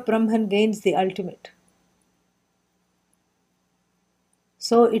knower of Brahman gains the ultimate.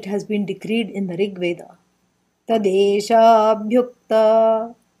 So it has been decreed in the Rig Veda. Tadesha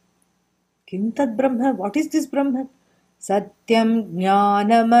abhyukta. Kim tad Brahma? What is this Brahman? Satyam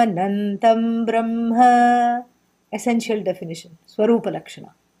jnanam anantam Brahma. Essential definition. Swarupa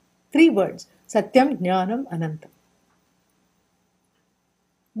Lakshana. 3 words. Satyam jnanam anantam.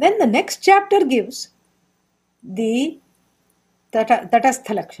 Then the next chapter gives the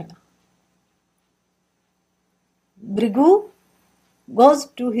Tatastha Lakshana. Bhrigu goes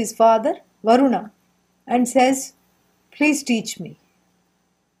to his father Varuna and says, please teach me.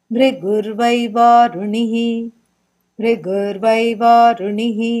 Bhrigurvai varunihi, Bhrigurvai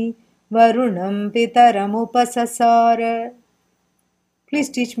varunihi, Varunam pitaram upasasara. Please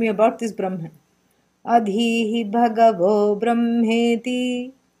teach me about this Brahman. Adhihi bhagavo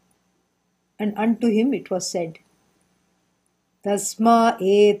brahmeti. And unto him it was said. Tasma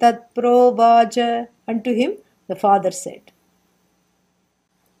etat provaja. Unto him the father said.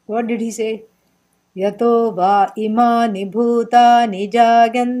 What did he say? Yato va imani bhutani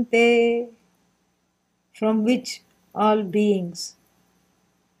jagante. From which all beings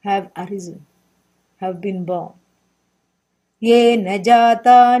have arisen, have been born. Ye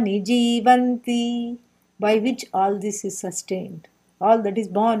najatani jivanti. By which all this is sustained. All that is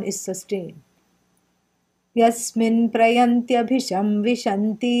born is sustained. Yasmin prayantyabhisham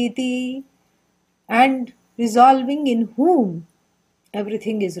vishantiti. And resolving in whom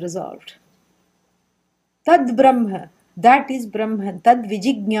everything is resolved. Tad Brahma, that is Brahman. Tad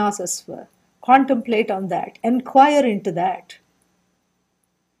vijignyasasva. Contemplate on that. Enquire into that.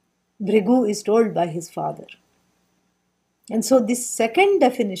 Bhrigu is told by his father. And so this second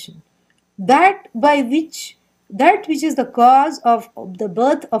definition, that which is the cause of the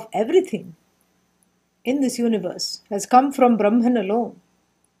birth of everything in this universe, has come from Brahman alone.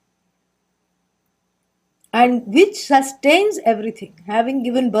 And which sustains everything, having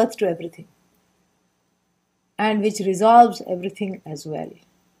given birth to everything. And which resolves everything as well,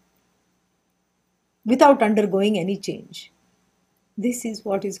 without undergoing any change. This is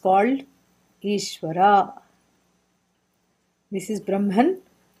what is called Ishvara. This is Brahman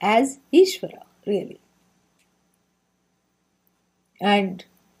as Ishvara, really. And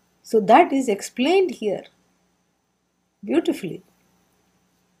so that is explained here beautifully.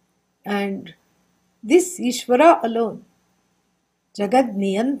 And this Ishvara alone, Jagad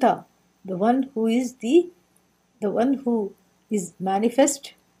Niyanta, the one who is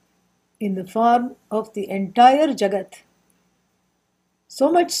manifest in the form of the entire Jagat.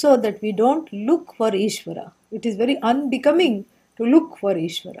 So much so that we don't look for Ishvara. It is very unbecoming to look for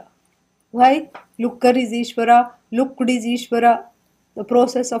Ishvara. Why? Looker is Ishvara, looked is Ishvara. The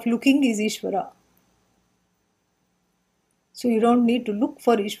process of looking is Ishvara. So you don't need to look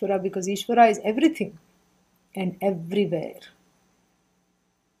for Ishvara because Ishvara is everything and everywhere.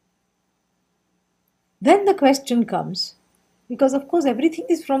 Then the question comes, because of course everything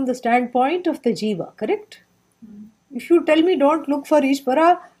is from the standpoint of the jiva, correct? If you tell me don't look for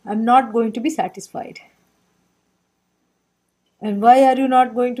Ishvara, I'm not going to be satisfied. And why are you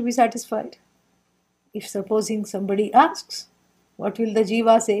not going to be satisfied? If supposing somebody asks, what will the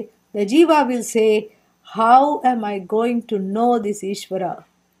jiva say? The jiva will say, how am I going to know this Ishvara?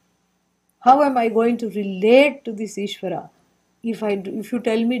 How am I going to relate to this Ishvara if you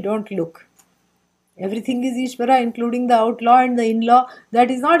tell me don't look? Everything is Ishvara, including the outlaw and the in-law. That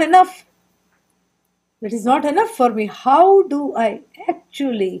is not enough. That is not enough for me. How do I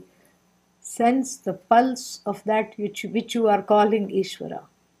actually sense the pulse of that which you are calling Ishvara?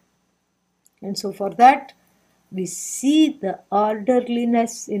 And so for that, we see the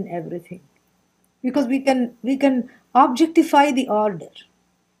orderliness in everything. Because we can objectify the order.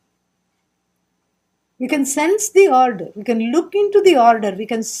 We can sense the order. We can look into the order. We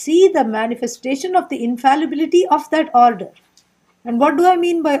can see the manifestation of the infallibility of that order. And what do I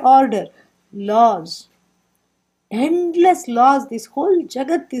mean by order? Laws. Endless laws. This whole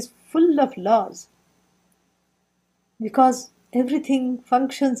Jagat is full of laws. Because everything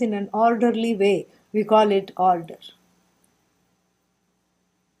functions in an orderly way. We call it order.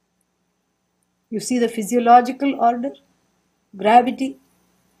 You see the physiological order? Gravity.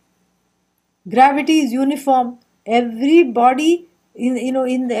 Gravity is uniform. Every body,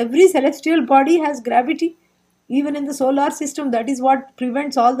 every celestial body has gravity. Even in the solar system, that is what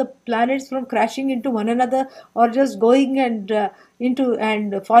prevents all the planets from crashing into one another or just going and into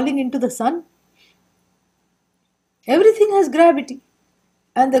and falling into the sun. Everything has gravity.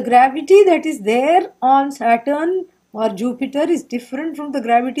 And the gravity that is there on Saturn or Jupiter is different from the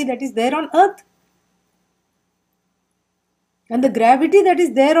gravity that is there on Earth. And the gravity that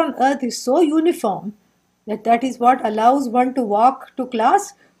is there on Earth is so uniform that that is what allows one to walk to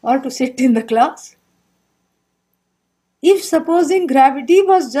class or to sit in the class. If supposing gravity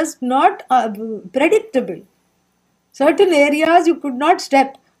was just not predictable, certain areas you could not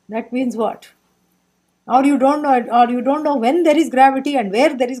step, that means what? Or you don't know when there is gravity and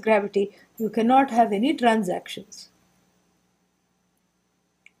where there is gravity, you cannot have any transactions.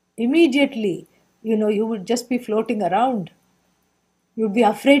 Immediately, you would just be floating around. You'd be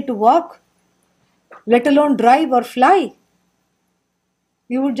afraid to walk, let alone drive or fly.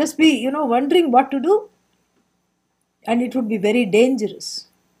 You would just be, wondering what to do. And it would be very dangerous.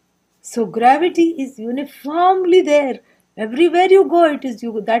 So gravity is uniformly there. Everywhere you go, it is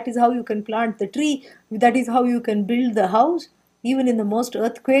you. That is how you can plant the tree. That is how you can build the house. Even in the most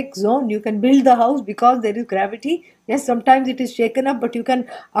earthquake zone, you can build the house because there is gravity. Yes, sometimes it is shaken up, but you can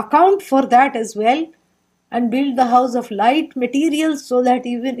account for that as well and build the house of light materials so that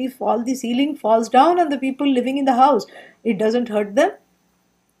even if all the ceiling falls down on the people living in the house, it doesn't hurt them.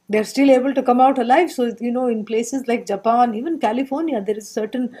 They're still able to come out alive. So, in places like Japan, even California, there is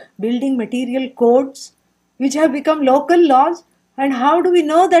certain building material codes which have become local laws. And how do we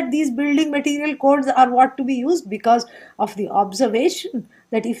know that these building material codes are what to be used? Because of the observation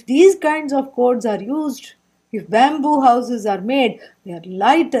that if these kinds of codes are used, if bamboo houses are made, they are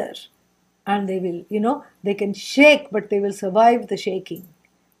lighter and they will, they can shake, but they will survive the shaking.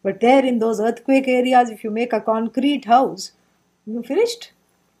 But there in those earthquake areas, if you make a concrete house, you're finished.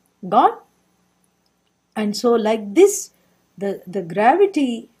 Gone. And so like this, the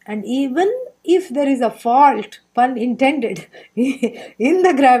gravity, and even if there is a fault, pun intended, in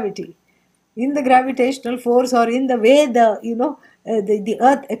the gravity, in the gravitational force, or in the way the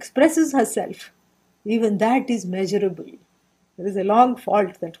earth expresses herself, even that is measurable. There is a long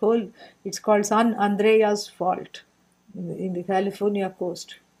fault, it's called San Andreas fault in the California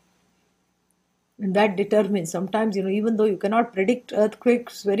coast. And that determines, sometimes, even though you cannot predict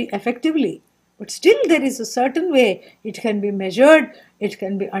earthquakes very effectively, but still there is a certain way it can be measured, it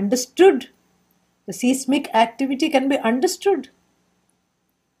can be understood. The seismic activity can be understood.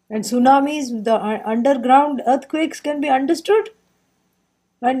 And tsunamis, the underground earthquakes can be understood.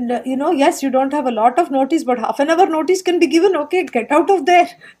 And, yes, you don't have a lot of notice, but half an hour notice can be given. Okay, get out of there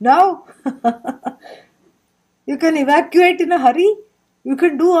now. You can evacuate in a hurry. You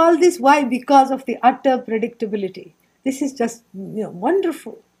can do all this. Why? Because of the utter predictability. This is just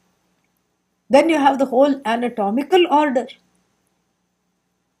wonderful. Then you have the whole anatomical order.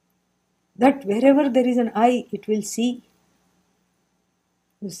 That wherever there is an eye, it will see.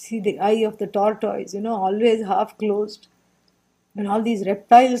 You see the eye of the tortoise, always half closed. And all these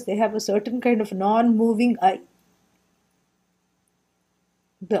reptiles, they have a certain kind of non-moving eye.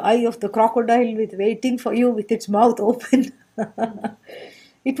 The eye of the crocodile waiting for you with its mouth open.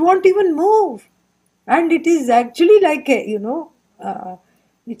 It won't even move. And it is actually like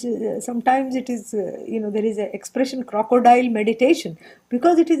sometimes it is, there is an expression crocodile meditation,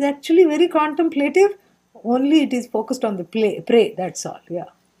 because it is actually very contemplative, only it is focused on the prey, that's all, yeah.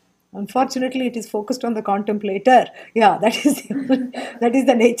 Unfortunately, it is focused on the contemplator. Yeah, that is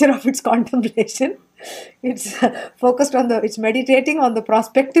the nature of its contemplation. It's focused on it's meditating on the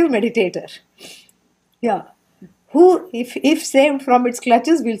prospective meditator. Yeah. Who, if saved from its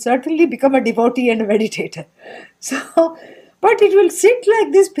clutches, will certainly become a devotee and a meditator. So, but it will sit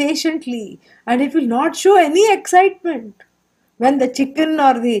like this patiently, and it will not show any excitement. When the chicken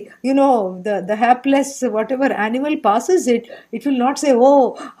or the hapless whatever animal passes it, it will not say,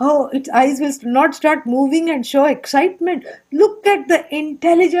 oh, its eyes will not start moving and show excitement. Look at the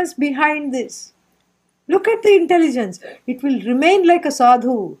intelligence behind this. Look at the intelligence. It will remain like a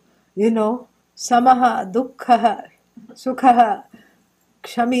sadhu, samaha, dukkha, sukha,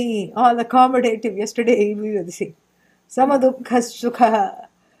 kshami, all accommodative. Yesterday we were saying, samadukha, sukha.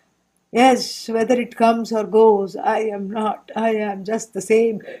 Yes, whether it comes or goes, I am just the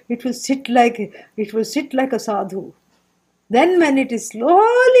same. It will sit like a sadhu. Then when it is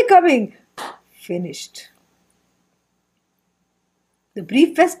slowly coming, finished. The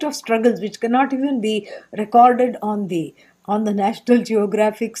briefest of struggles, which cannot even be recorded on the National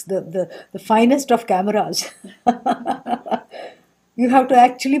Geographic's, the finest of cameras. You have to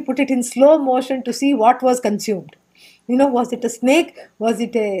actually put it in slow motion to see what was consumed. Was it a snake? Was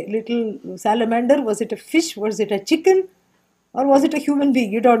it a little salamander? Was it a fish? Was it a chicken? Or was it a human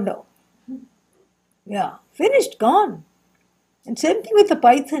being? You don't know. Yeah, finished, gone. And same thing with the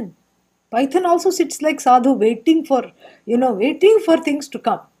python. Python also sits like sadhu, waiting for things to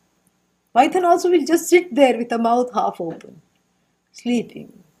come. Python also will just sit there with the mouth half open,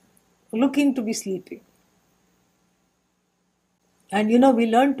 sleeping, looking to be sleeping. And we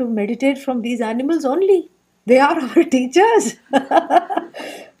learn to meditate from these animals only. They are our teachers.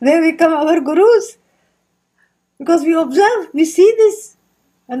 They become our gurus. Because we observe, we see this.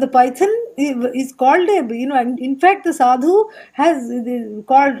 And the python is called and in fact the sadhu has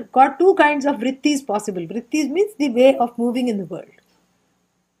got two kinds of vrittis possible. Vrittis means the way of moving in the world.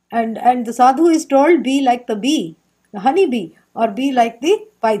 And the sadhu is told, be like the bee, the honey bee, or be like the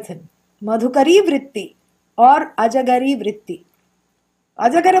python. Madhukari vritti or ajagari vritti.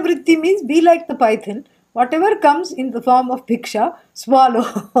 Ajagara vritti means be like the python. Whatever comes in the form of bhiksha,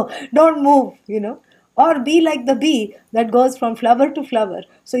 swallow. Don't move, Or be like the bee that goes from flower to flower.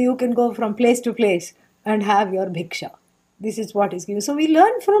 So you can go from place to place and have your bhiksha. This is what is given. So we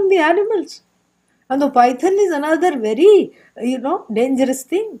learn from the animals. And the python is another very, dangerous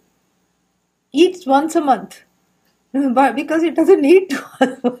thing. Eats once a month. But because it doesn't need to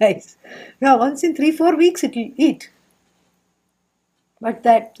otherwise. Yeah, once in 3-4 weeks it will eat. But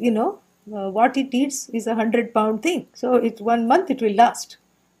that, what it eats is 100-pound thing. So it's 1 month it will last.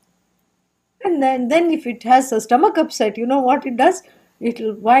 And then if it has a stomach upset, you know what it does? It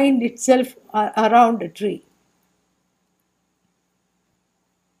will wind itself around a tree.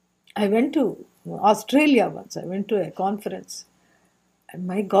 I went to Australia once. I went to a conference. And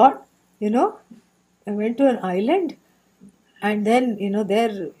my God, I went to an island. And then,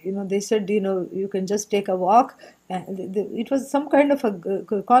 there, they said, you can just take a walk. It was some kind of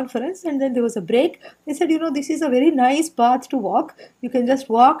a conference, and then there was a break. They said, this is a very nice path to walk. You can just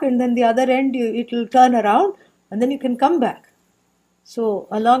walk, and then the other end, it will turn around, and then you can come back. So,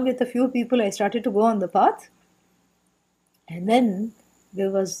 along with a few people, I started to go on the path. And then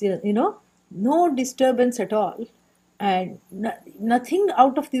there was, no disturbance at all, and nothing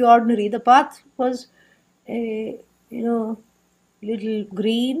out of the ordinary. The path was, little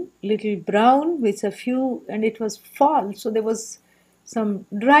green, little brown with a few, and it was fall, so there was some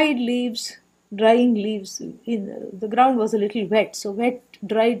drying leaves. The ground was a little wet, so wet,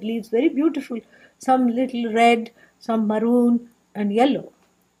 dried leaves, very beautiful. Some little red, some maroon and yellow.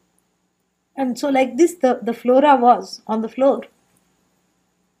 And so like this, the flora was on the floor.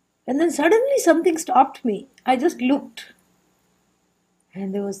 And then suddenly something stopped me. I just looked.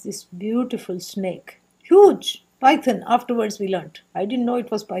 And there was this beautiful snake. Huge. Python, afterwards we learnt. I didn't know it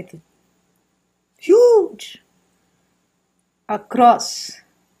was python. Huge. Across.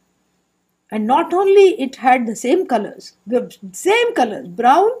 And not only it had the same colors,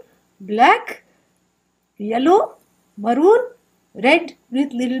 brown, black, yellow, maroon, red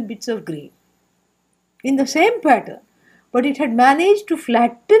with little bits of green. In the same pattern. But it had managed to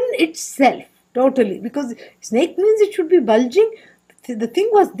flatten itself totally. Because snake means it should be bulging. The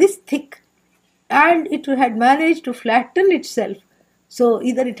thing was this thick. And it had managed to flatten itself. So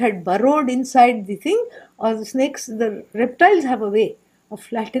either it had burrowed inside the thing, or the reptiles have a way of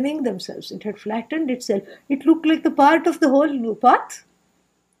flattening themselves. It had flattened itself. It looked like the part of the whole path.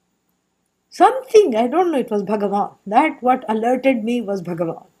 Something, I don't know, it was Bhagavan. That what alerted me was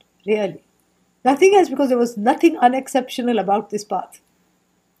Bhagavan. Really. Nothing else, because there was nothing unexceptional about this path.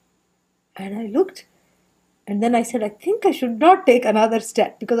 And I looked, and then I said, I think I should not take another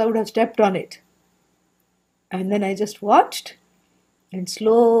step, because I would have stepped on it. And then I just watched, and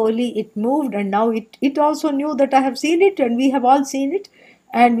slowly it moved, and now it also knew that I have seen it, and we have all seen it,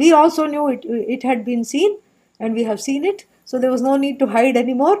 and we also knew it had been seen, and we have seen it, so there was no need to hide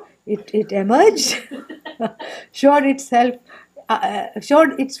anymore. It emerged, showed itself,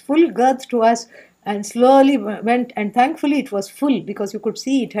 showed its full girth to us, and slowly went, and thankfully it was full, because you could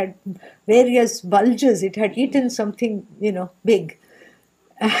see it had various bulges. It had eaten something, big,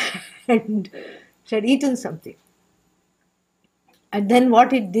 and it had eaten something. And then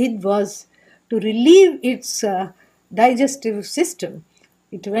what it did was, to relieve its digestive system,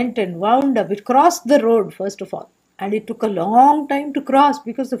 it went and wound up. It crossed the road, first of all. And it took a long time to cross,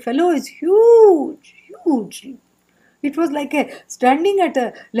 because the fellow is huge. It was like standing at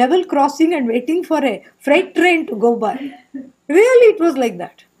a level crossing and waiting for a freight train to go by. Really, it was like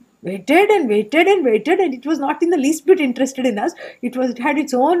that. Waited, and it was not in the least bit interested in us. It had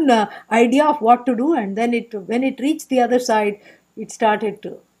its own idea of what to do, and then when it reached the other side, it started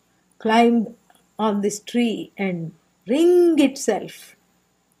to climb on this tree and ring itself.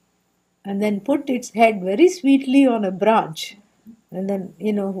 and then put its head very sweetly on a branch, and then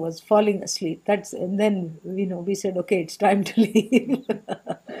was falling asleep. And then we said, okay, it's time to leave.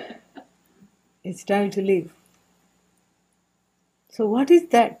 It's time to leave. So what is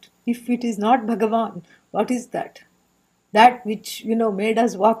that? If it is not Bhagavan, what is that? That which made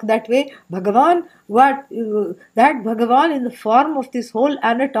us walk that way, Bhagavan. What that Bhagavan in the form of this whole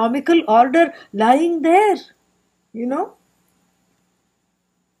anatomical order lying there, you know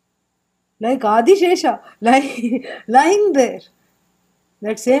like Adishesha, lying there.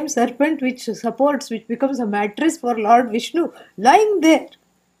 That same serpent which becomes a mattress for Lord Vishnu, lying there,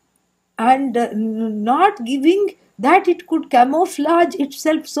 and not giving that it could camouflage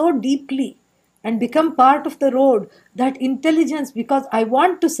itself so deeply and become part of the road. That intelligence, because I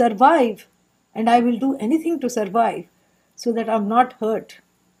want to survive and I will do anything to survive so that I'm not hurt.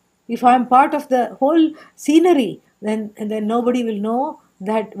 If I'm part of the whole scenery, then nobody will know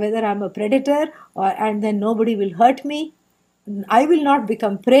that whether I'm a predator, and then nobody will hurt me. I will not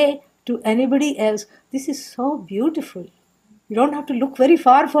become prey to anybody else. This is so beautiful. You don't have to look very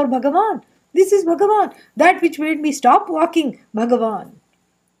far for Bhagavan. This is Bhagavan. That which made me stop walking, Bhagavan.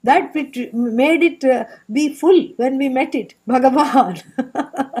 That which made it be full when we met it, Bhagavan.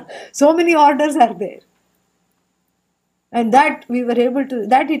 So many orders are there. And that we were able to,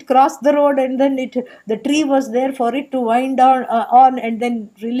 that it crossed the road, and then the tree was there for it to wind on and then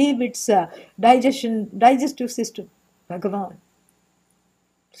relieve its digestive system. Bhagavan.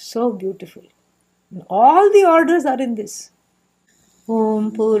 So beautiful. All the orders are in this.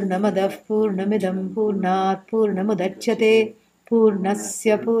 Om Purnamadah Purnamidam Purnat Purnamudachyate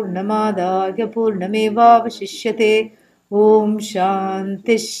Purnasya Purnamadaya Purnamevavashishyate. Om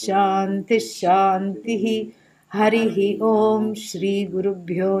Shanti Shanti Shanti. Harihi Om Shri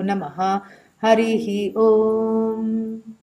Gurubhyo Namaha. Harihi Om.